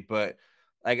see. But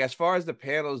like as far as the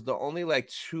panels, the only like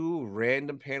 2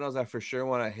 random panels I for sure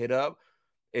want to hit up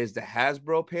is the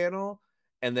Hasbro panel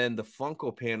and then the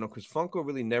Funko panel because Funko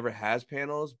really never has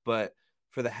panels. But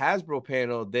for the Hasbro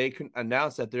panel, they can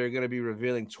announce that they're going to be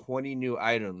revealing 20 new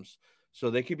items. So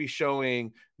they could be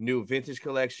showing new vintage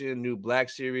collection, new Black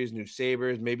Series, new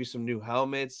sabers, maybe some new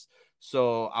helmets.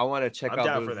 So I want to check I'm out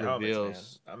down for those the helmets, man.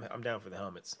 reveals. I'm down for the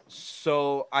helmets.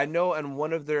 So I know on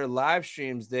one of their live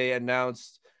streams they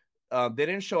announced they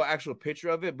didn't show an actual picture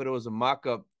of it, but it was a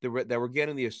mock-up that we're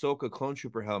getting the Ahsoka Clone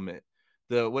Trooper helmet.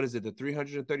 The what is it? The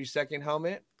 332nd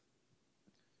helmet.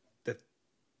 The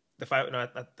the five, no,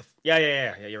 not the,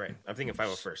 yeah. You're right. I'm thinking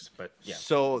 501st, but yeah.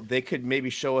 So they could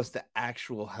maybe show us the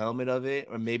actual helmet of it,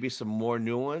 or maybe some more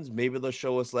new ones. Maybe they'll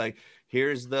show us like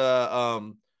here's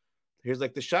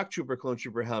like the Shock Trooper Clone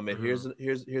Trooper helmet. Mm-hmm.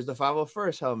 Here's the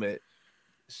 501st helmet.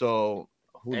 So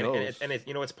who knows?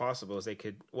 What's possible is they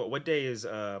could. What day is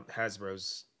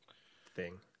Hasbro's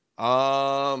thing?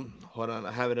 Hold on.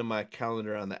 I have it in my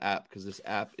calendar on the app because this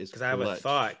app is Because I have a thought.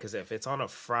 clutch. Because if it's on a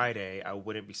Friday, I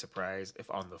wouldn't be surprised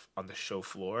if on the show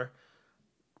floor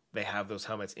they have those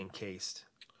helmets encased,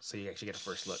 so you actually get a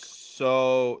first look.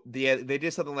 So they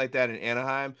did something like that in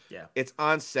Anaheim. Yeah, It's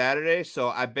on Saturday, so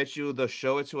I bet you they'll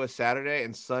show it to us Saturday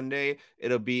and Sunday.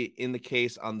 It'll be in the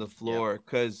case on the yeah. floor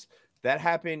because that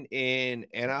happened in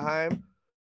Anaheim.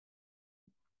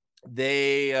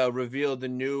 They revealed the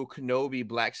new Kenobi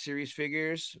Black Series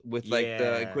figures with like the Yeah, I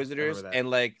remember Inquisitors, that. and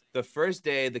like the first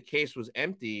day the case was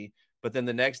empty, but then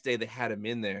the next day they had them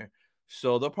in there.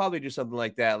 So they'll probably do something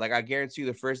like that. Like I guarantee you,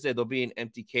 the first day there'll be an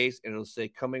empty case, and it'll say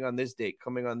coming on this date,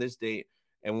 coming on this date,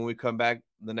 and when we come back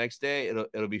the next day,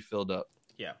 it'll be filled up.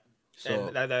 Yeah, and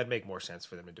So that'd make more sense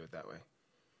for them to do it that way.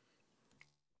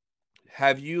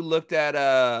 have you looked at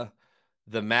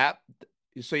the map?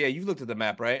 So yeah, you've looked at the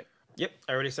map, right? Yep,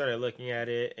 I already started looking at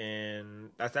it, and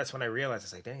that's when I realized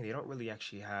it's like, dang, they don't really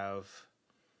actually have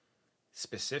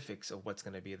specifics of what's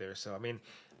going to be there. So I mean,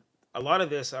 a lot of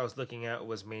this I was looking at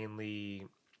was mainly,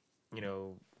 you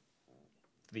know,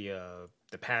 the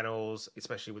panels,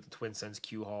 especially with the Twin Suns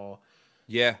Q Hall.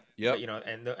 Yeah. But Yep.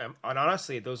 and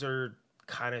honestly, those are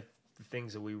kind of the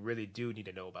things that we really do need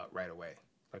to know about right away.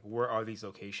 Like, where are these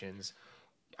locations?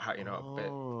 How, but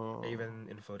Oh. even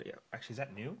info. Yeah. Actually, is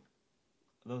that new?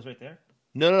 Are those right there?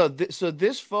 No, no. So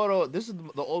this photo, this is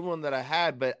the old one that I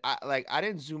had, but I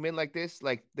didn't zoom in like this.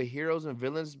 Like the heroes and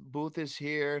villains booth is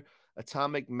here,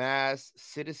 Atomic Mass,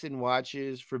 Citizen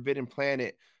Watches, Forbidden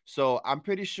Planet. So I'm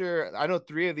pretty sure I know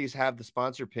three of these have the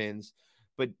sponsor pins,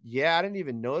 but yeah, I didn't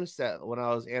even notice that when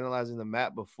I was analyzing the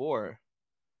map before.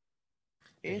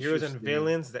 The heroes and Interesting.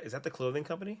 villains. Is that the clothing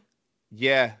company?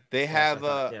 Yeah, they Yeah, that's what have I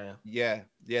thought. a Yeah.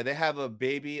 yeah, they have a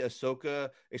baby Ahsoka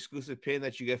exclusive pin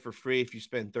that you get for free if you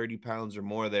spend 30 pounds or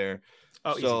more there.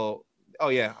 Oh, easy. So, oh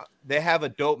yeah, they have a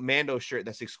dope Mando shirt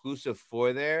that's exclusive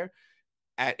for there.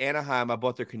 At Anaheim, I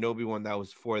bought their Kenobi one that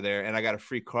was for there, and I got a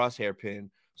free crosshair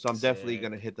pin. So I'm definitely Sick.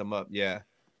 gonna hit them up. Yeah.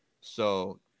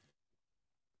 So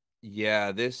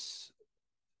yeah, this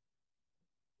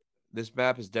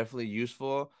map is definitely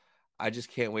useful. I just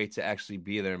can't wait to actually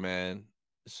be there, man.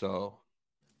 So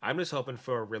I'm just hoping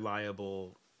for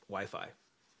reliable Wi-Fi.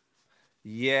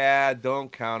 yeah,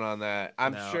 don't count on that.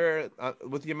 I'm Now, sure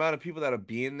with the amount of people that'll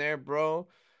be in there, bro.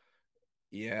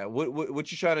 Yeah,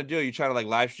 what you trying to do? You trying to like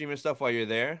live stream and stuff while you're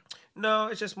there? no,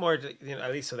 it's just more,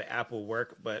 at least so the app will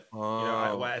work. But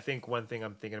Oh, I think one thing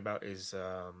I'm thinking about is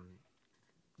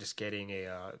just getting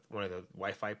a one of the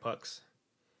Wi-Fi pucks.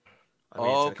 I mean,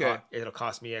 oh, okay, it'll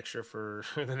cost me extra for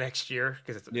the next year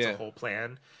because it's a yeah. whole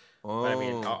plan. But I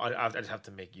mean, Oh, I just have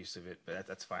to make use of it. But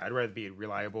that's fine. I'd rather be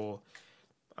reliable.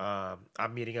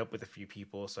 I'm meeting up with a few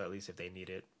people, so at least if they need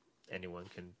it, anyone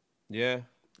can yeah,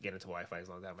 get into Wi-Fi as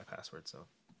long as I have my password. So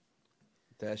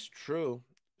that's true.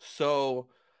 So,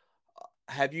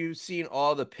 have you seen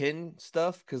all the pin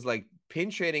stuff? Because like pin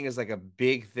trading is like a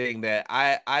big thing that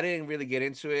I didn't really get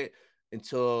into it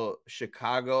until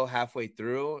Chicago halfway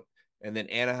through, and then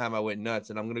Anaheim I went nuts,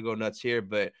 and I'm gonna go nuts here.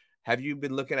 But have you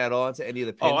been looking at all into any of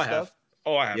the oh, pin I have. stuff?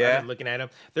 Oh, I have. I've Yeah. been looking at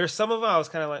them. There's some of them I was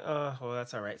kind of like, well,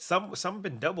 that's all right. Some have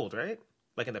been doubled, right?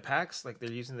 Like in the packs, like they're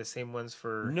using the same ones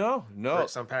No, for no,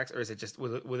 some packs, or is it just were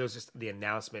those just the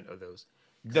announcement of those?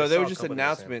 Because I no. They were saw a just couple that were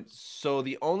the same. announcements. So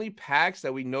the only packs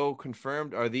that we know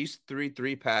confirmed are these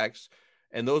three packs,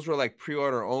 and those were like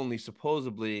pre-order only,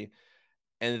 supposedly.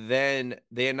 And then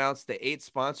they announced the 8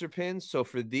 sponsor pins. So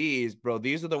for these, bro,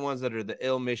 these are the ones that are the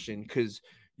ill mission because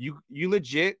you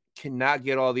legit cannot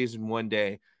get all these in one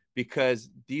day because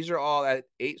these are all at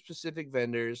 8 specific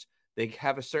vendors. They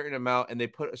have a certain amount and they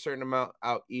put a certain amount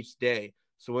out each day.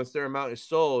 So once their amount is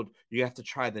sold, you have to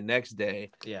try the next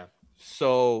day. Yeah.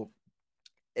 So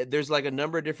there's like a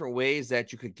number of different ways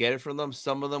that you could get it from them.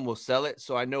 Some of them will sell it.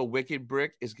 So I know Wicked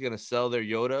Brick is gonna sell their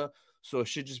Yoda. So it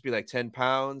should just be like 10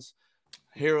 pounds.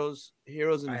 Heroes and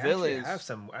I actually have villains.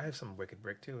 some. I have some Wicked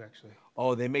Brick too, actually.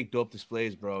 Oh, they make dope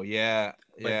displays, bro. Yeah,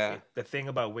 But yeah. the thing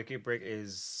about Wicked Brick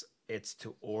is it's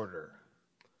to order.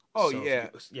 Oh, So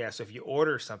if yeah. you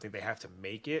order something, they have to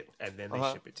make it and then they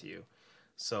Uh-huh. ship it to you.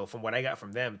 So from what I got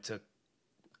from them, it took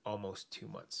almost 2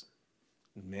 months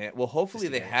Man. Well, just hopefully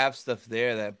to they get it. have stuff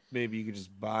there that maybe you could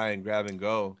just buy and grab and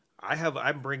go.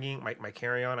 I'm bringing my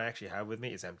carry on I actually have with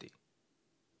me is empty.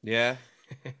 Yeah.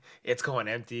 It's going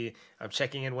empty. I'm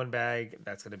checking in one bag.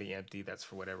 That's going to be empty. That's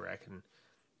for whatever I can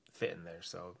fit in there.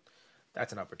 So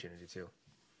that's an opportunity too.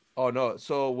 Oh no.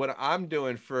 So what I'm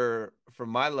doing for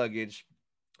my luggage,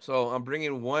 so I'm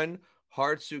bringing one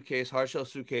hard shell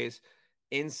suitcase.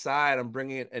 Inside, I'm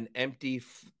bringing an empty,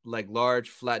 like large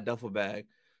flat duffel bag.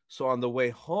 So on the way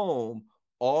home,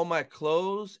 all my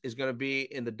clothes is gonna be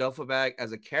in the duffel bag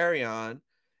as a carry-on,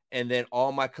 and then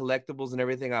all my collectibles and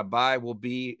everything I buy will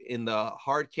be in the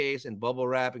hard case and bubble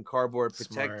wrap and cardboard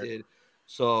Smart. protected.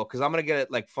 So, because I'm gonna get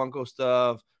it like Funko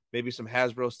stuff, maybe some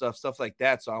Hasbro stuff, stuff like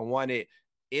that. So I want it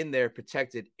in there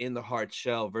protected in the hard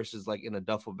shell versus like in a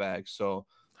duffel bag. So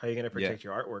How are you going to yeah. protect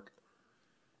your artwork?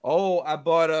 Oh, I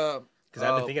bought a Because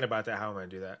I've been thinking about that. How am I going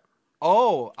to do that?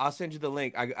 oh, I'll send you the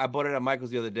link. I bought it at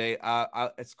Michael's the other day.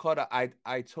 It's called a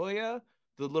Itoya,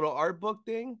 the little art book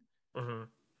thing. Hmm.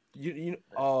 You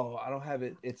oh, I don't have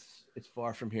it. It's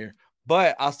far from here.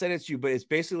 but I'll send it to you. But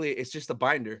it's just a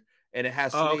binder, and it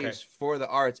has Oh, okay. sleeves for the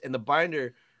arts, and the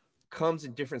binder comes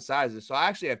in different sizes. So I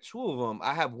actually have two of them.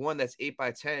 I have one that's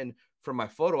 8x10 for my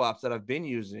photo ops that I've been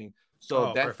using. So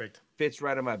Oh, that perfect. fits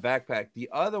right in my backpack. The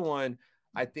other one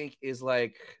I think is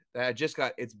like that I just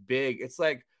got, it's big. It's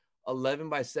like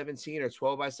 11x17 or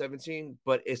 12x17,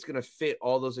 but it's gonna fit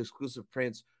all those exclusive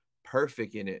prints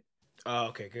perfect in it. Oh,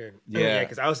 okay, good. Yeah, Yeah.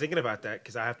 because I was thinking about that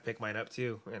because I have to pick mine up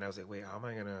too, and I was like, wait, how am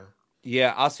I gonna?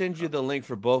 Yeah, I'll send Uh, you the link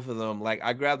for both of them. Like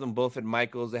I grabbed them both at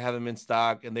Michael's. They have them in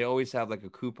stock and they always have like a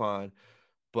coupon.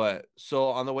 But so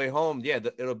on the way home, yeah,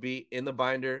 it'll be in the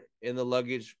binder, in the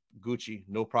luggage, Gucci,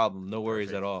 no problem, no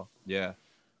worries at Perfect. all. Yeah.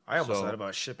 I almost thought So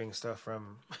about shipping stuff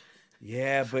from.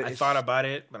 yeah, but I thought about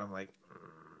it, but I'm like,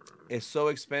 it's so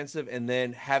expensive, and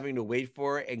then having to wait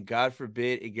for it, and God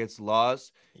forbid it gets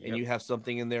lost, and yep, you have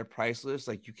something in there priceless,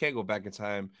 like you can't go back in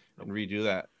time and nope. redo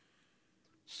that.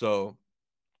 So,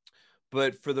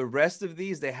 but for the rest of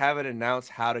these, they haven't announced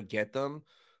how to get them.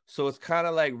 So it's kind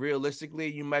of like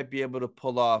realistically, you might be able to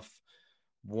pull off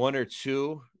one or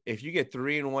two. If you get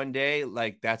three in one day,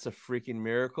 like that's a freaking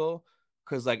miracle.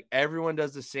 Cause like everyone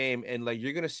does the same. And like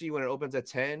you're gonna see when it opens at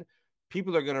 10,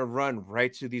 people are gonna run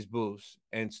right to these booths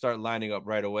and start lining up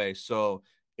right away. So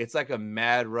it's like a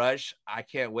mad rush. I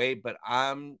can't wait, but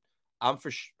I'm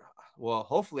for sure, well,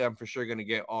 hopefully I'm for sure gonna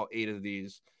get all eight of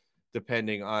these,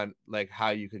 depending on like how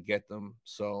you could get them.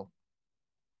 So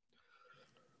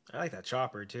I like that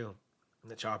chopper too.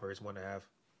 The chopper is one to have.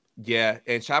 yeah,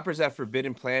 and Shoppers at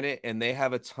Forbidden Planet, and they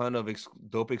have a ton of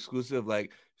dope exclusive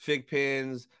like Fig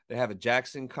Pins. They have a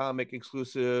Jackson comic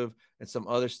exclusive and some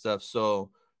other stuff.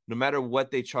 So no matter what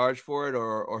they charge for it,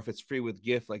 or if it's free with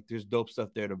gift, like there's dope stuff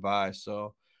there to buy.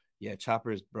 So yeah,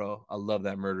 Choppers, bro, I love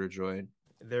that murder droid.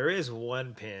 There is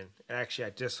one pin, and actually, I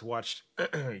just watched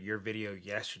your video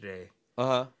yesterday Uh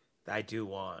huh. that I do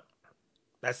want.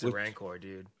 That's the Which Rancor,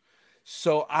 dude.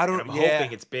 so I And don't. I'm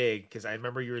hoping Yeah, it's big because I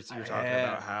remember you were talking yeah,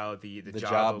 about how the the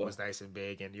Java Jabba. was nice and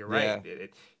big, and you're right. Yeah,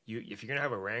 You if you're gonna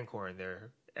have a Rancor in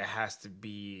there, it has to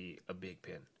be a big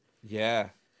pin. yeah.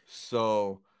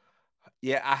 So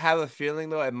yeah, I have a feeling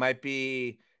though it might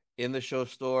be in the show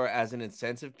store as an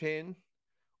incentive pin.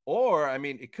 Or I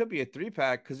mean, it could be a 3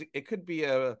 pack because it could be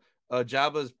a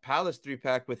Jabba's Palace 3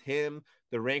 pack with him,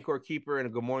 the Rancor Keeper, and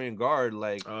a Gamorrean guard.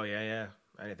 Like Oh yeah, yeah.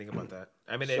 I didn't think about that.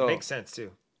 I mean, it makes so, sense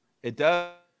too. it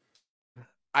does.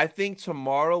 I think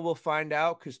tomorrow we'll find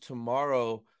out because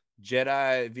tomorrow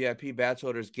Jedi VIP badge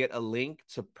holders get a link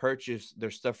to purchase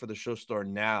their stuff for the show store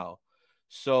now.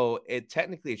 So it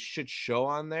technically it should show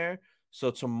on there.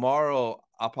 So tomorrow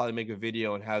I'll probably make a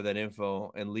video and have that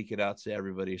info and leak it out to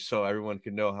everybody so everyone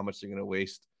can know how much they're gonna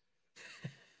waste.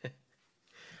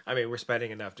 I mean, we're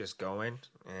spending enough just going,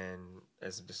 and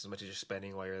as just as much as you're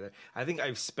spending while you're there. I think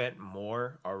I've spent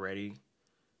more already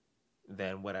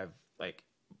than what I've like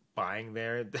buying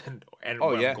there than and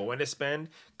Oh what I'm yeah. going to spend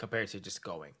compared to just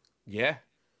going. Yeah.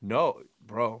 No,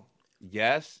 bro.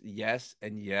 Yes, yes,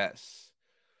 and yes.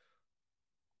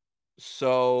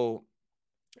 So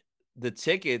the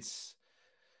tickets,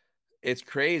 it's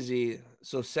crazy.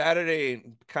 So Saturday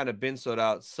kind of been sold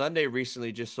out. Sunday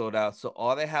recently just sold out. So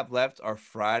all they have left are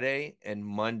Friday and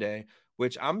Monday,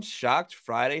 which I'm shocked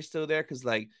Friday's still there because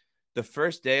like the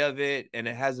first day of it and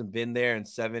it hasn't been there in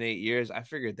 7, 8 years. I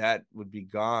figured that would be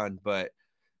gone. But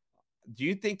do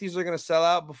you think these are gonna sell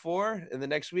out before in the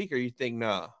next week, or you think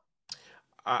no?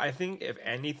 I think if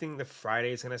anything, the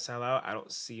Friday is gonna sell out. I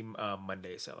don't see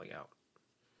Monday selling out.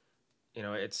 You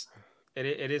know, it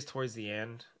is towards the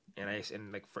end,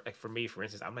 and like for me, for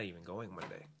instance, I'm not even going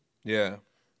Monday. Yeah,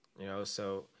 You know,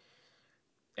 so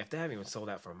if they haven't even sold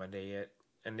out for Monday yet,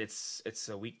 and it's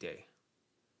a weekday,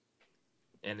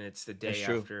 and it's that's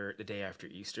true. the day after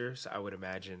Easter, so I would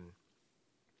imagine.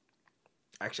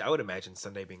 Actually, I would imagine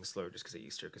Sunday being slower just because of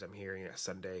Easter, because I'm hearing that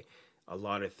Sunday, a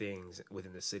lot of things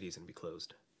within the city is gonna be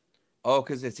closed. Oh,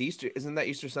 because it's Easter. Isn't that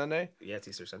Easter Sunday? Yeah, it's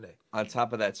Easter Sunday. On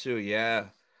top of that, too. Yeah.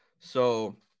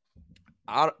 So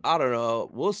I don't know.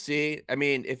 We'll see. I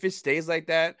mean, if it stays like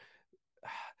that,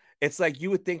 it's like you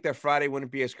would think that Friday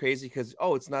wouldn't be as crazy because,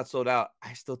 oh, it's not sold out.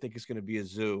 I still think it's going to be a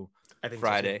zoo I think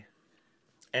so too. Friday.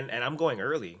 And I'm going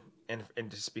early, and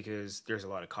just because there's a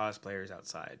lot of cosplayers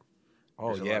outside.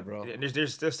 Oh, There's a yeah, lot, bro. and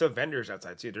there's still vendors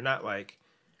outside too. They're not like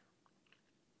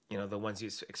the ones you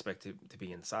expect to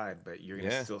be inside, but you're gonna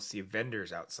Yeah. still see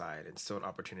vendors outside and still an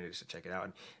opportunity to check it out.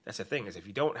 And that's the thing is if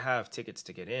you don't have tickets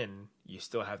to get in, you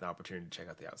still have the opportunity to check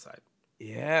out the outside.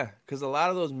 Yeah. Because a lot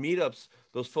of those meetups,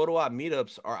 those photo op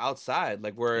meetups are outside,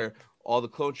 like where Yep, all the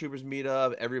clone troopers meet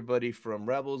up, everybody from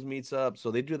Rebels meets up. So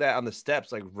they do that on the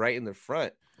steps, like right in the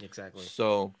front. exactly.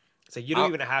 So So you don't I,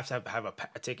 even have to have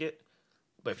a ticket.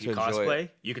 But if you to enjoy it. cosplay,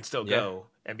 you can still Yeah, go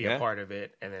and be a yeah, part of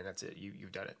it, and then that's it.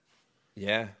 You've done it.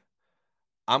 yeah.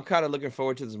 I'm kind of looking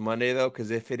forward to this Monday though,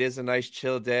 because if it is a nice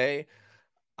chill day,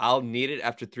 I'll need it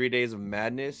after 3 days of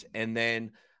madness. And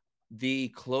then the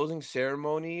closing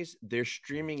ceremonies, they're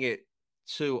streaming it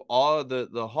to all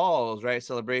the halls, right?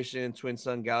 Celebration, Twin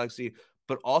Sun Galaxy,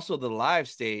 but also the live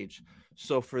stage.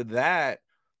 So for that,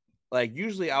 like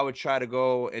usually I would try to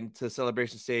go into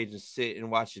celebration stage and sit and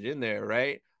watch it in there,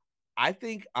 right? I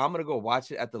think I'm gonna go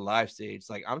watch it at the live stage.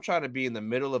 Like I'm trying to be in the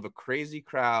middle of a crazy That'd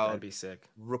crowd, be sick.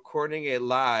 recording it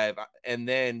live, and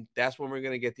then that's when we're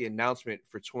gonna get the announcement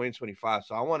for 2025.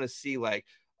 So I want to see like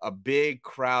a big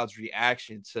crowd's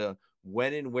reaction to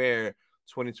when and where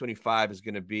 2025 is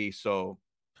gonna be. So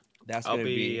that's gonna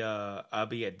be I'll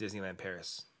be at Disneyland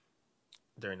Paris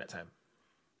during that time.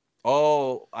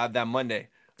 that Monday.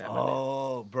 That Monday.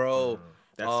 Oh, bro. Um,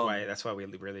 That's why we're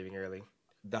leaving early.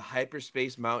 the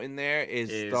hyperspace mountain there is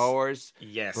Star Is Wars,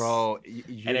 yes, bro. and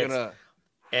You're it's gonna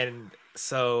and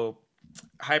so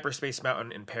Hyperspace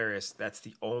Mountain in Paris. That's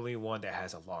the only one that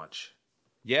has a launch.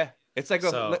 Yeah, it's like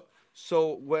So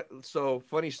so what? So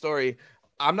funny story.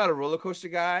 I'm not a roller coaster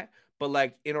guy, but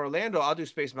like in Orlando, I'll do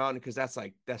Space Mountain because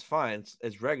that's fine.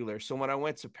 It's regular. So when I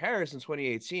went to Paris in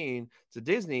 2018 to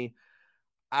Disney,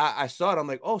 I saw it. I'm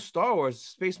like, oh, Star Wars,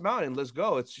 Space Mountain, let's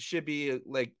go. It should be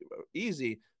like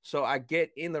easy. So I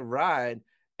get in the ride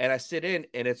and I sit in,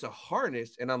 and it's a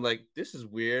harness, and I'm like, this is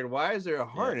weird. Why is there a yeah,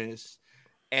 harness?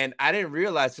 And I didn't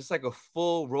realize it's like a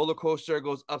full roller coaster. It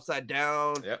goes upside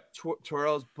down, yep.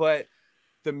 twirls. But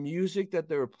the music that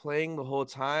they were playing the whole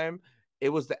time, it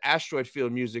was the asteroid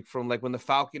field music from like when the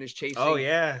Falcon is Oh chasing.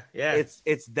 yeah, yeah.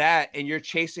 It's that, and you're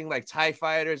chasing like TIE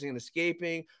fighters and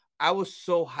escaping. I was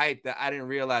so hyped that I didn't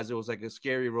realize it was like a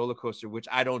scary roller coaster, which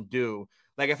I don't do.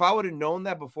 Like if I would have known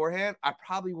that beforehand, I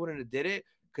probably wouldn't have did it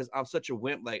because I'm such a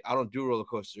wimp. Like I don't do roller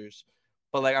coasters.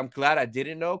 But like I'm glad I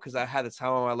didn't know because I had the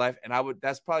time of my life, and I would.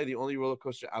 That's probably the only roller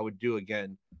coaster I would do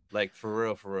again. Like for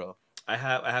real, for real. I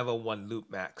have a one loop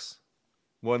max.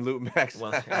 One loop max.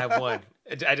 Well, I have one.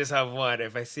 I just have one.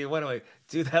 If I see one, I'm like,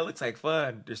 dude, that looks like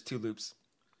fun. There's two loops.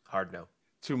 Hard no.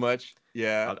 Too much.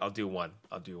 Yeah. I'll do one.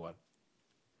 I'll do one.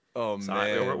 Oh So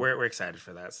man. we're excited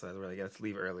for that. So we're like, let's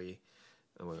leave early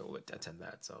and we'll attend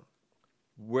that. So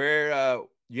Where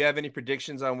you have any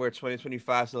predictions on where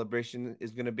 2025 celebration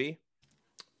is going to be?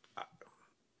 uh,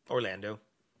 Orlando,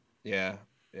 Yeah.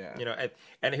 Yeah. you know,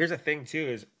 and here's the thing too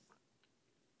is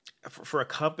for a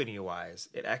company wise,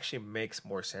 it actually makes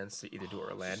more sense to either do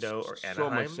Orlando or So much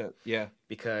Anaheim sense. Yeah.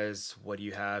 because what do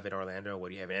you have in Orlando? What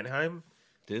do you have in Anaheim?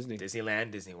 Disney.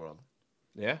 Disneyland, Disney World.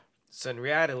 Yeah. So in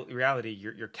reality,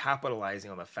 you're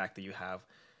capitalizing on the fact that you have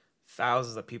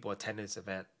thousands of people attending this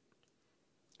event.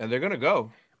 And they're going to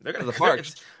go They're to gonna. the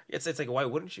parks. It's like why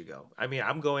wouldn't you go? I mean,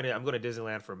 I'm going to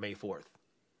Disneyland for May 4th,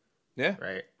 Yeah.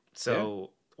 right? Yeah.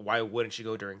 So why wouldn't you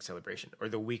go during celebration or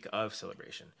the week of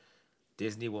celebration?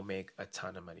 Disney will make a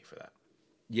ton of money for that.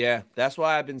 Yeah. That's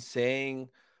why I've been saying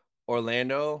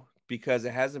Orlando because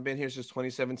it hasn't been here since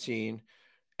 2017.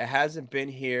 It hasn't been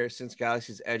here since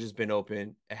Galaxy's Edge has been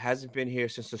open. It hasn't been here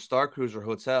since the Star Cruiser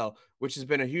Hotel, which has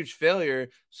been a huge failure.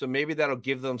 So maybe that'll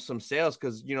give them some sales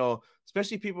because,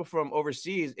 especially people from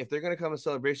overseas, if they're going to come to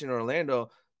Celebration in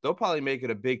Orlando, they'll probably make it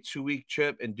a big 2 week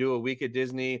trip and do a week at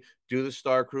Disney, do the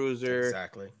Star Cruiser,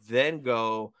 Exactly. then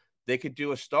go. They could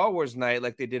do a Star Wars night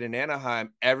like they did in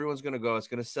Anaheim. Everyone's going to go. It's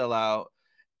going to sell out.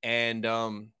 And,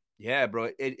 yeah, bro,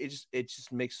 it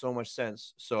just makes so much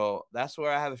sense. So that's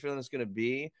where I have a feeling it's gonna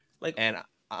be, Like and it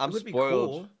I'm would be spoiled.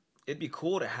 cool. It'd be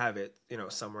cool to have it,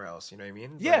 somewhere else. You know what I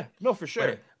mean? Yeah, no, for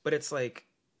sure. But it's like,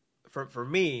 for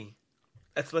me,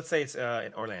 let's say it's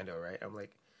in Orlando, right? I'm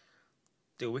like,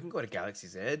 dude, we can go to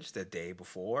Galaxy's Edge the day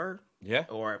before, Yeah,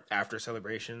 or after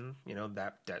celebration.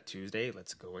 That Tuesday.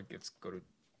 Let's go to,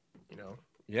 you know,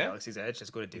 yeah, Galaxy's Edge.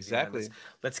 Let's go to Disneyland. exactly.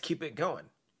 Let's keep it going.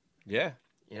 Yeah,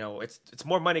 It's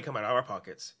more money coming out of our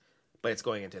pockets, but it's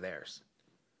going into theirs.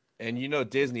 and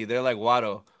Disney, they're like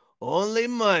Watto, only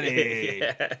money.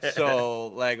 Yeah. So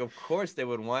like, of course they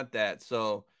would want that.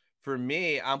 So for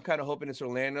me, I'm kind of hoping it's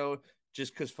Orlando,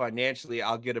 just because financially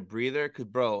I'll get a breather. Cause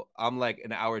bro, I'm like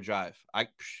an hour drive. Oh,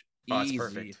 that's Easy.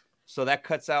 perfect. So that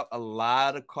cuts out a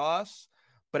lot of costs.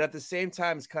 But at the same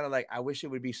time, it's kind of like I wish it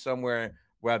would be somewhere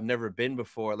where I've never been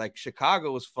before. Like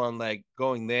Chicago was fun, like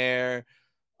going there.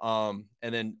 And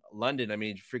then London, I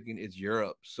mean, freaking it's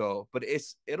Europe. So, but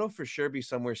it'll for sure be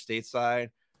somewhere stateside.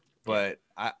 Yeah.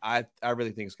 But I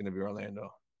really think it's gonna be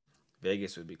Orlando.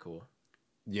 Vegas would be cool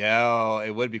Yeah,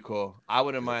 it would be cool. I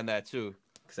wouldn't because mind that too.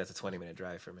 that's a 20-minute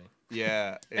drive for me.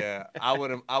 Yeah, yeah. I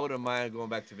wouldn't mind going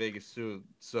back to Vegas too.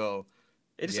 So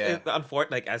It just Yeah,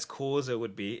 unfortunately, like as cool as it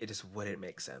would be, it just wouldn't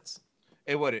make sense.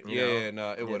 it wouldn't. You Yeah, know, yeah,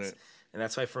 no, it it's wouldn't. and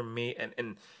that's why for me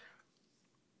and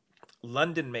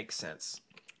London makes sense,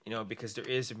 because there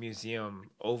is a museum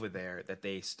over there that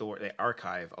they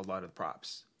archive a lot of the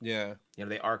props. Yeah,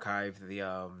 They archive the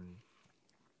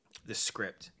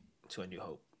script to A New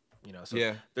Hope. So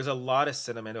yeah. there's a lot of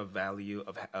sentimental value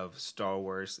of Star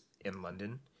Wars in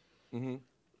London.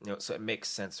 Mm-hmm. So it makes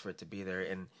sense for it to be there.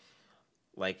 And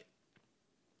like,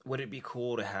 would it be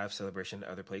cool to have Celebration in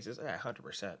other places? Yeah,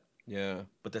 100%. Yeah.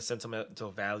 But the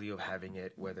sentimental value of having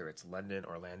it, whether it's London,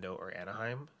 Orlando, or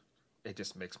Anaheim, it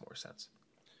just makes more sense.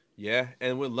 Yeah,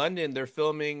 and with London, they're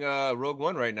filming Rogue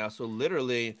One right now. So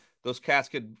literally, those cats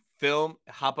could film,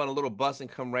 hop on a little bus, and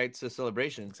come right to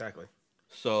Celebration. Exactly.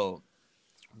 So,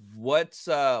 what's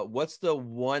the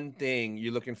one thing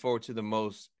you're looking forward to the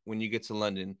most when you get to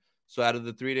London? So, out of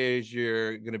the 3 days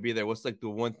you're gonna be there, what's like the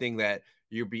one thing that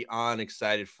you're beyond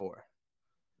excited for?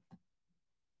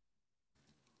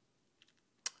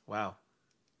 Wow,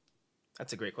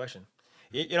 that's a great question.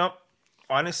 You know,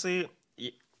 honestly,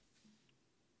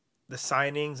 the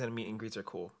signings and meet and greets are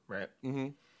cool, right? Mm-hmm.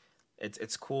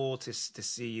 It's cool to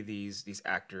see these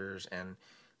actors and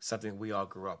something we all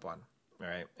grew up on,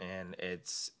 right? And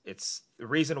it's the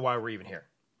reason why we're even here.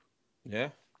 Yeah.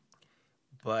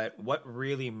 But what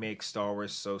really makes Star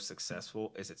Wars so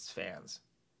successful is its fans.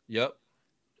 Yep.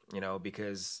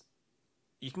 Because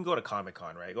you can go to Comic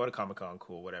Con, right? Go to Comic Con,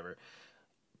 cool, whatever.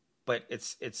 But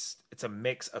it's a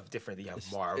mix of different. You have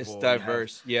It's Marvel, you have,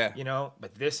 diverse. Yeah.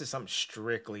 but this is something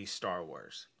strictly Star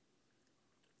Wars.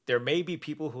 There may be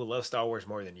people who love Star Wars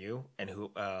more than you and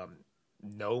who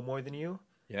know more than you,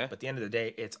 Yeah. but at the end of the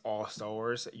day, it's all Star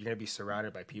Wars. You're gonna be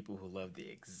surrounded by people who love the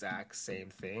exact same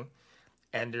thing,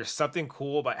 and there's something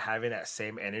cool about having that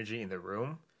same energy in the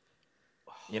room.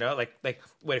 Like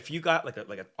what if you got like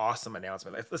an awesome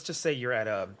announcement? Like, let's just say you're at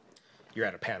a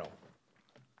panel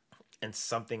and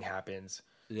something happens,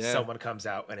 Yeah. someone comes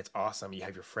out and it's awesome. You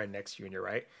have your friend next to you and you're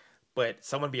right, but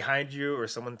someone behind you or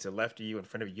someone to the left of you, in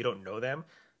front of you, you don't know them.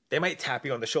 They might tap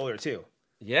you on the shoulder too.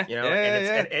 Yeah. And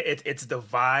Yeah. Yeah. it's the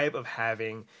vibe of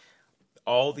having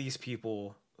all these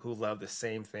people who love the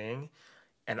same thing,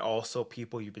 and also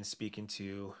people you've been speaking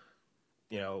to,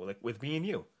 like with me and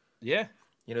you. Yeah.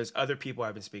 There's other people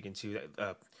I've been speaking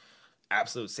to.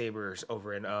 Absolute Sabers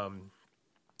over in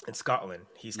Scotland.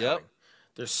 He's Yep. coming.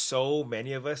 There's so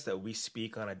many of us that we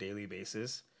speak on a daily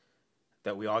basis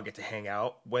that we all get to hang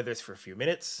out, whether it's for a few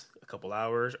minutes, a couple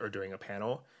hours, or during a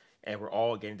panel, and we're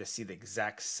all getting to see the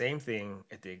exact same thing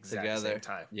at the exact same Together.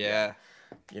 time. Yeah,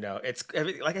 Yeah. it's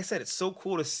like I said, it's so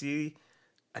cool to see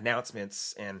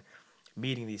announcements and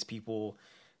meeting these people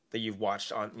that you've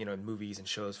watched on movies and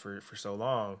shows for so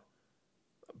long,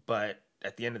 but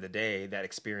at the end of the day, that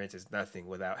experience is nothing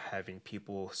without having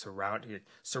people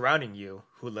surrounding you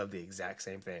who love the exact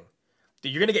same thing.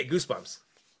 Dude, you're gonna get goosebumps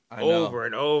I know. over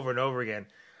and over and over again.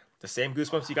 The same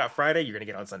goosebumps you got Friday, you're gonna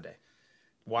get on Sunday.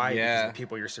 Why? Because of the Yeah.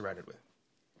 people you're surrounded with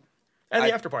and the I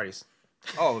after parties.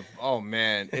 oh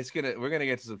man, we're gonna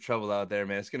get into some trouble out there,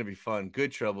 man. It's gonna be fun,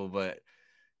 good trouble, but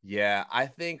yeah, I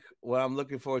think what I'm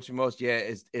looking forward to most, yeah,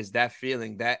 is that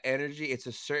feeling, that energy. It's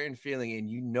a certain feeling, and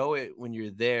you know it when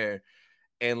you're there.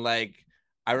 And like,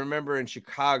 I remember in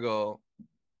Chicago,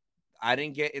 I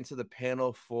didn't get into the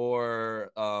panel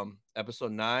for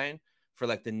episode 9 for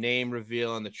like the name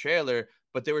reveal and the trailer,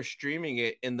 but they were streaming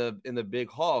it in the big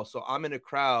hall. So I'm in a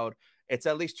crowd. It's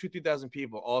at least 2,000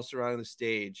 people all surrounding the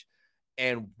stage,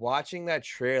 and watching that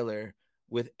trailer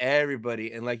with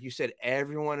everybody. And like you said,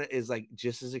 everyone is like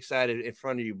just as excited in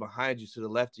front of you, behind you, to the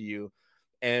left of you.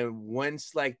 And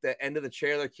once like the end of the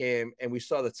trailer came and we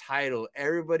saw the title,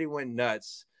 everybody went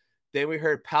nuts. Then we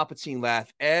heard Palpatine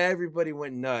laugh. Everybody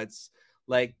went nuts.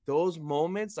 Like those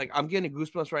moments, like I'm getting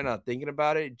goosebumps right now thinking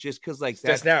about it, just because like that,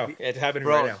 Just now, it's happening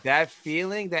right bro, now. that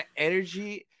feeling, that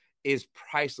energy is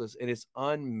priceless and it's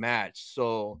unmatched.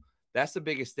 So that's the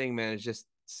biggest thing, man, is just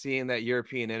seeing that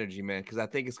European energy, man, because I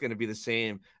think it's going to be the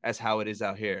same as how it is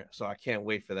out here. So I can't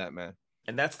wait for that, man.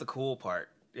 And that's the cool part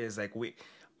is like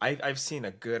I've seen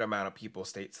a good amount of people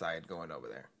stateside going over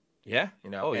there. Yeah.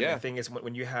 Oh, And the yeah. thing is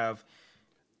when you have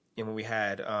when we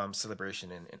had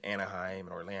celebration in Anaheim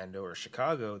and Orlando or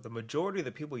Chicago, the majority of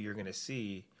the people you're going to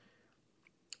see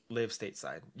live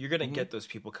stateside. You're going to Mm-hmm. get those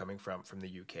people coming from the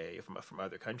UK, from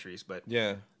other countries, but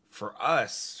Yeah. for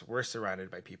us, we're surrounded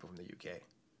by people from the UK.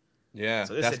 Yeah.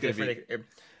 So this is That's a going to be. different.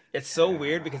 It's so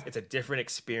weird because it's a different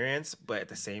experience, but at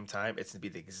the same time, it's gonna be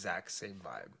the exact same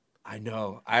vibe. I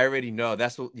know. I already know.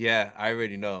 That's what, yeah, I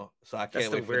already know. So I That's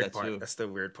can't the wait for weird that part. too. That's the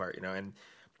weird part, And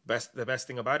the best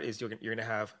thing about it is you're gonna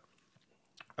have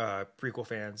prequel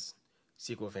fans,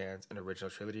 sequel fans, and original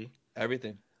trilogy.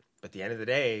 Everything. But at the end of the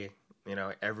day,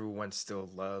 everyone still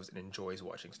loves and enjoys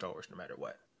watching Star Wars no matter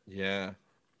what. Yeah.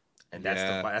 And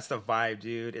Yeah. that's the vibe,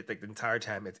 dude. It's like the entire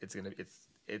time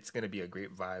it's gonna be a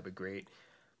great vibe, a great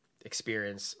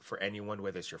experience for anyone,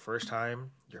 whether it's your first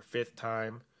time, your fifth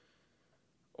time,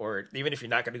 or even if you're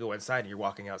not gonna go inside and you're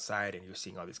walking outside and you're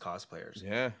seeing all these cosplayers,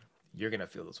 Yeah. you're gonna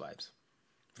feel those vibes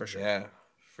for sure. Yeah.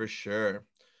 For sure.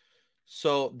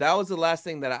 So that was the last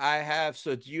thing that I have.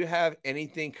 So do you have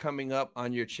anything coming up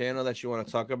on your channel that you want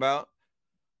to talk about?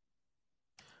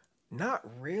 Not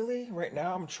really. Right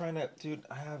now, I'm trying to, dude.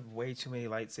 I have way too many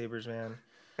lightsabers, man.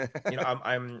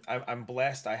 I'm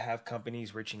blessed. I have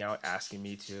companies reaching out asking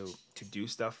me to do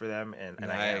stuff for them, and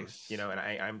I am, Nice. and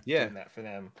I'm Yeah. doing that for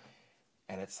them.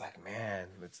 And it's like, man,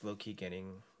 it's low key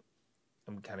getting.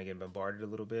 I'm kind of getting bombarded a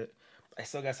little bit. I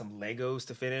still got some Legos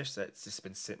to finish. That's just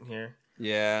been sitting here.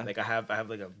 Yeah. Like I have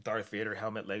like a Darth Vader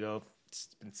helmet Lego. It's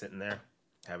been sitting there.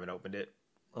 Haven't opened it.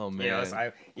 Oh So man.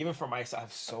 I even for myself, I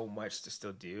have so much to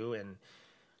still do, and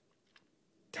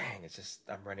dang, it's just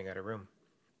I'm running out of room.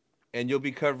 And you'll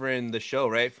be covering the show,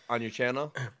 right, on your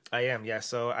channel? I am, yeah.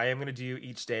 So I am gonna do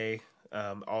each day,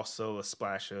 also a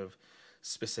splash of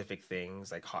specific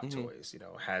things like Hot Hmm. Toys,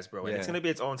 Hasbro, and it's Yeah. gonna be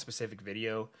its own specific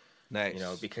video,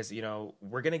 Nice. because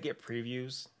we're gonna get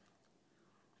previews.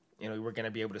 We're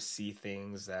gonna be able to see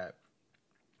things that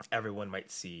everyone might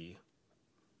see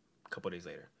a couple days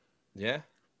later. Yeah.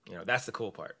 That's the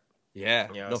cool part. Yeah.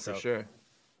 No, for So sure.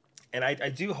 and I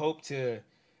do hope to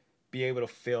be able to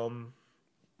film,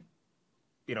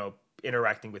 you know,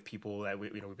 interacting with people that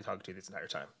we've been talking to this entire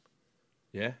time.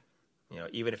 Yeah.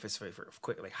 Even if it's for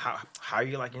quick, like how are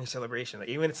you liking your celebration? Like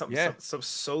even if it's something Yeah.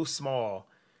 so small,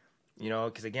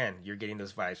 because again, you're getting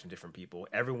those vibes from different people.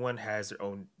 Everyone has their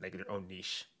own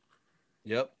niche.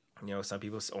 Yep. Some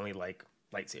people only like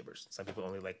lightsabers. Some people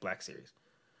only like Black Series.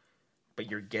 But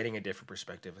you're getting a different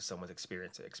perspective of someone's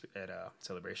experience at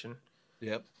celebration.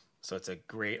 Yep. So it's a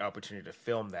great opportunity to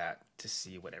film that to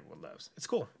see what everyone loves. It's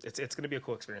cool. It's going to be a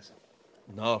cool experience,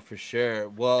 No, for sure.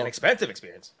 an Well, expensive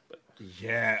experience. But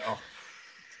yeah. Oh,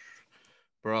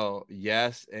 bro.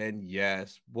 Yes and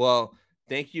yes. Well,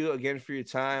 thank you again for your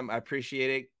time. I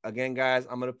appreciate it. Again, guys,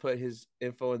 I'm gonna put his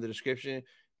info in the description.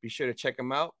 Be sure to check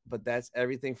him out. But that's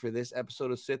everything for this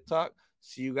episode of Sith Talk.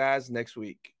 See you guys next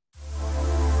week.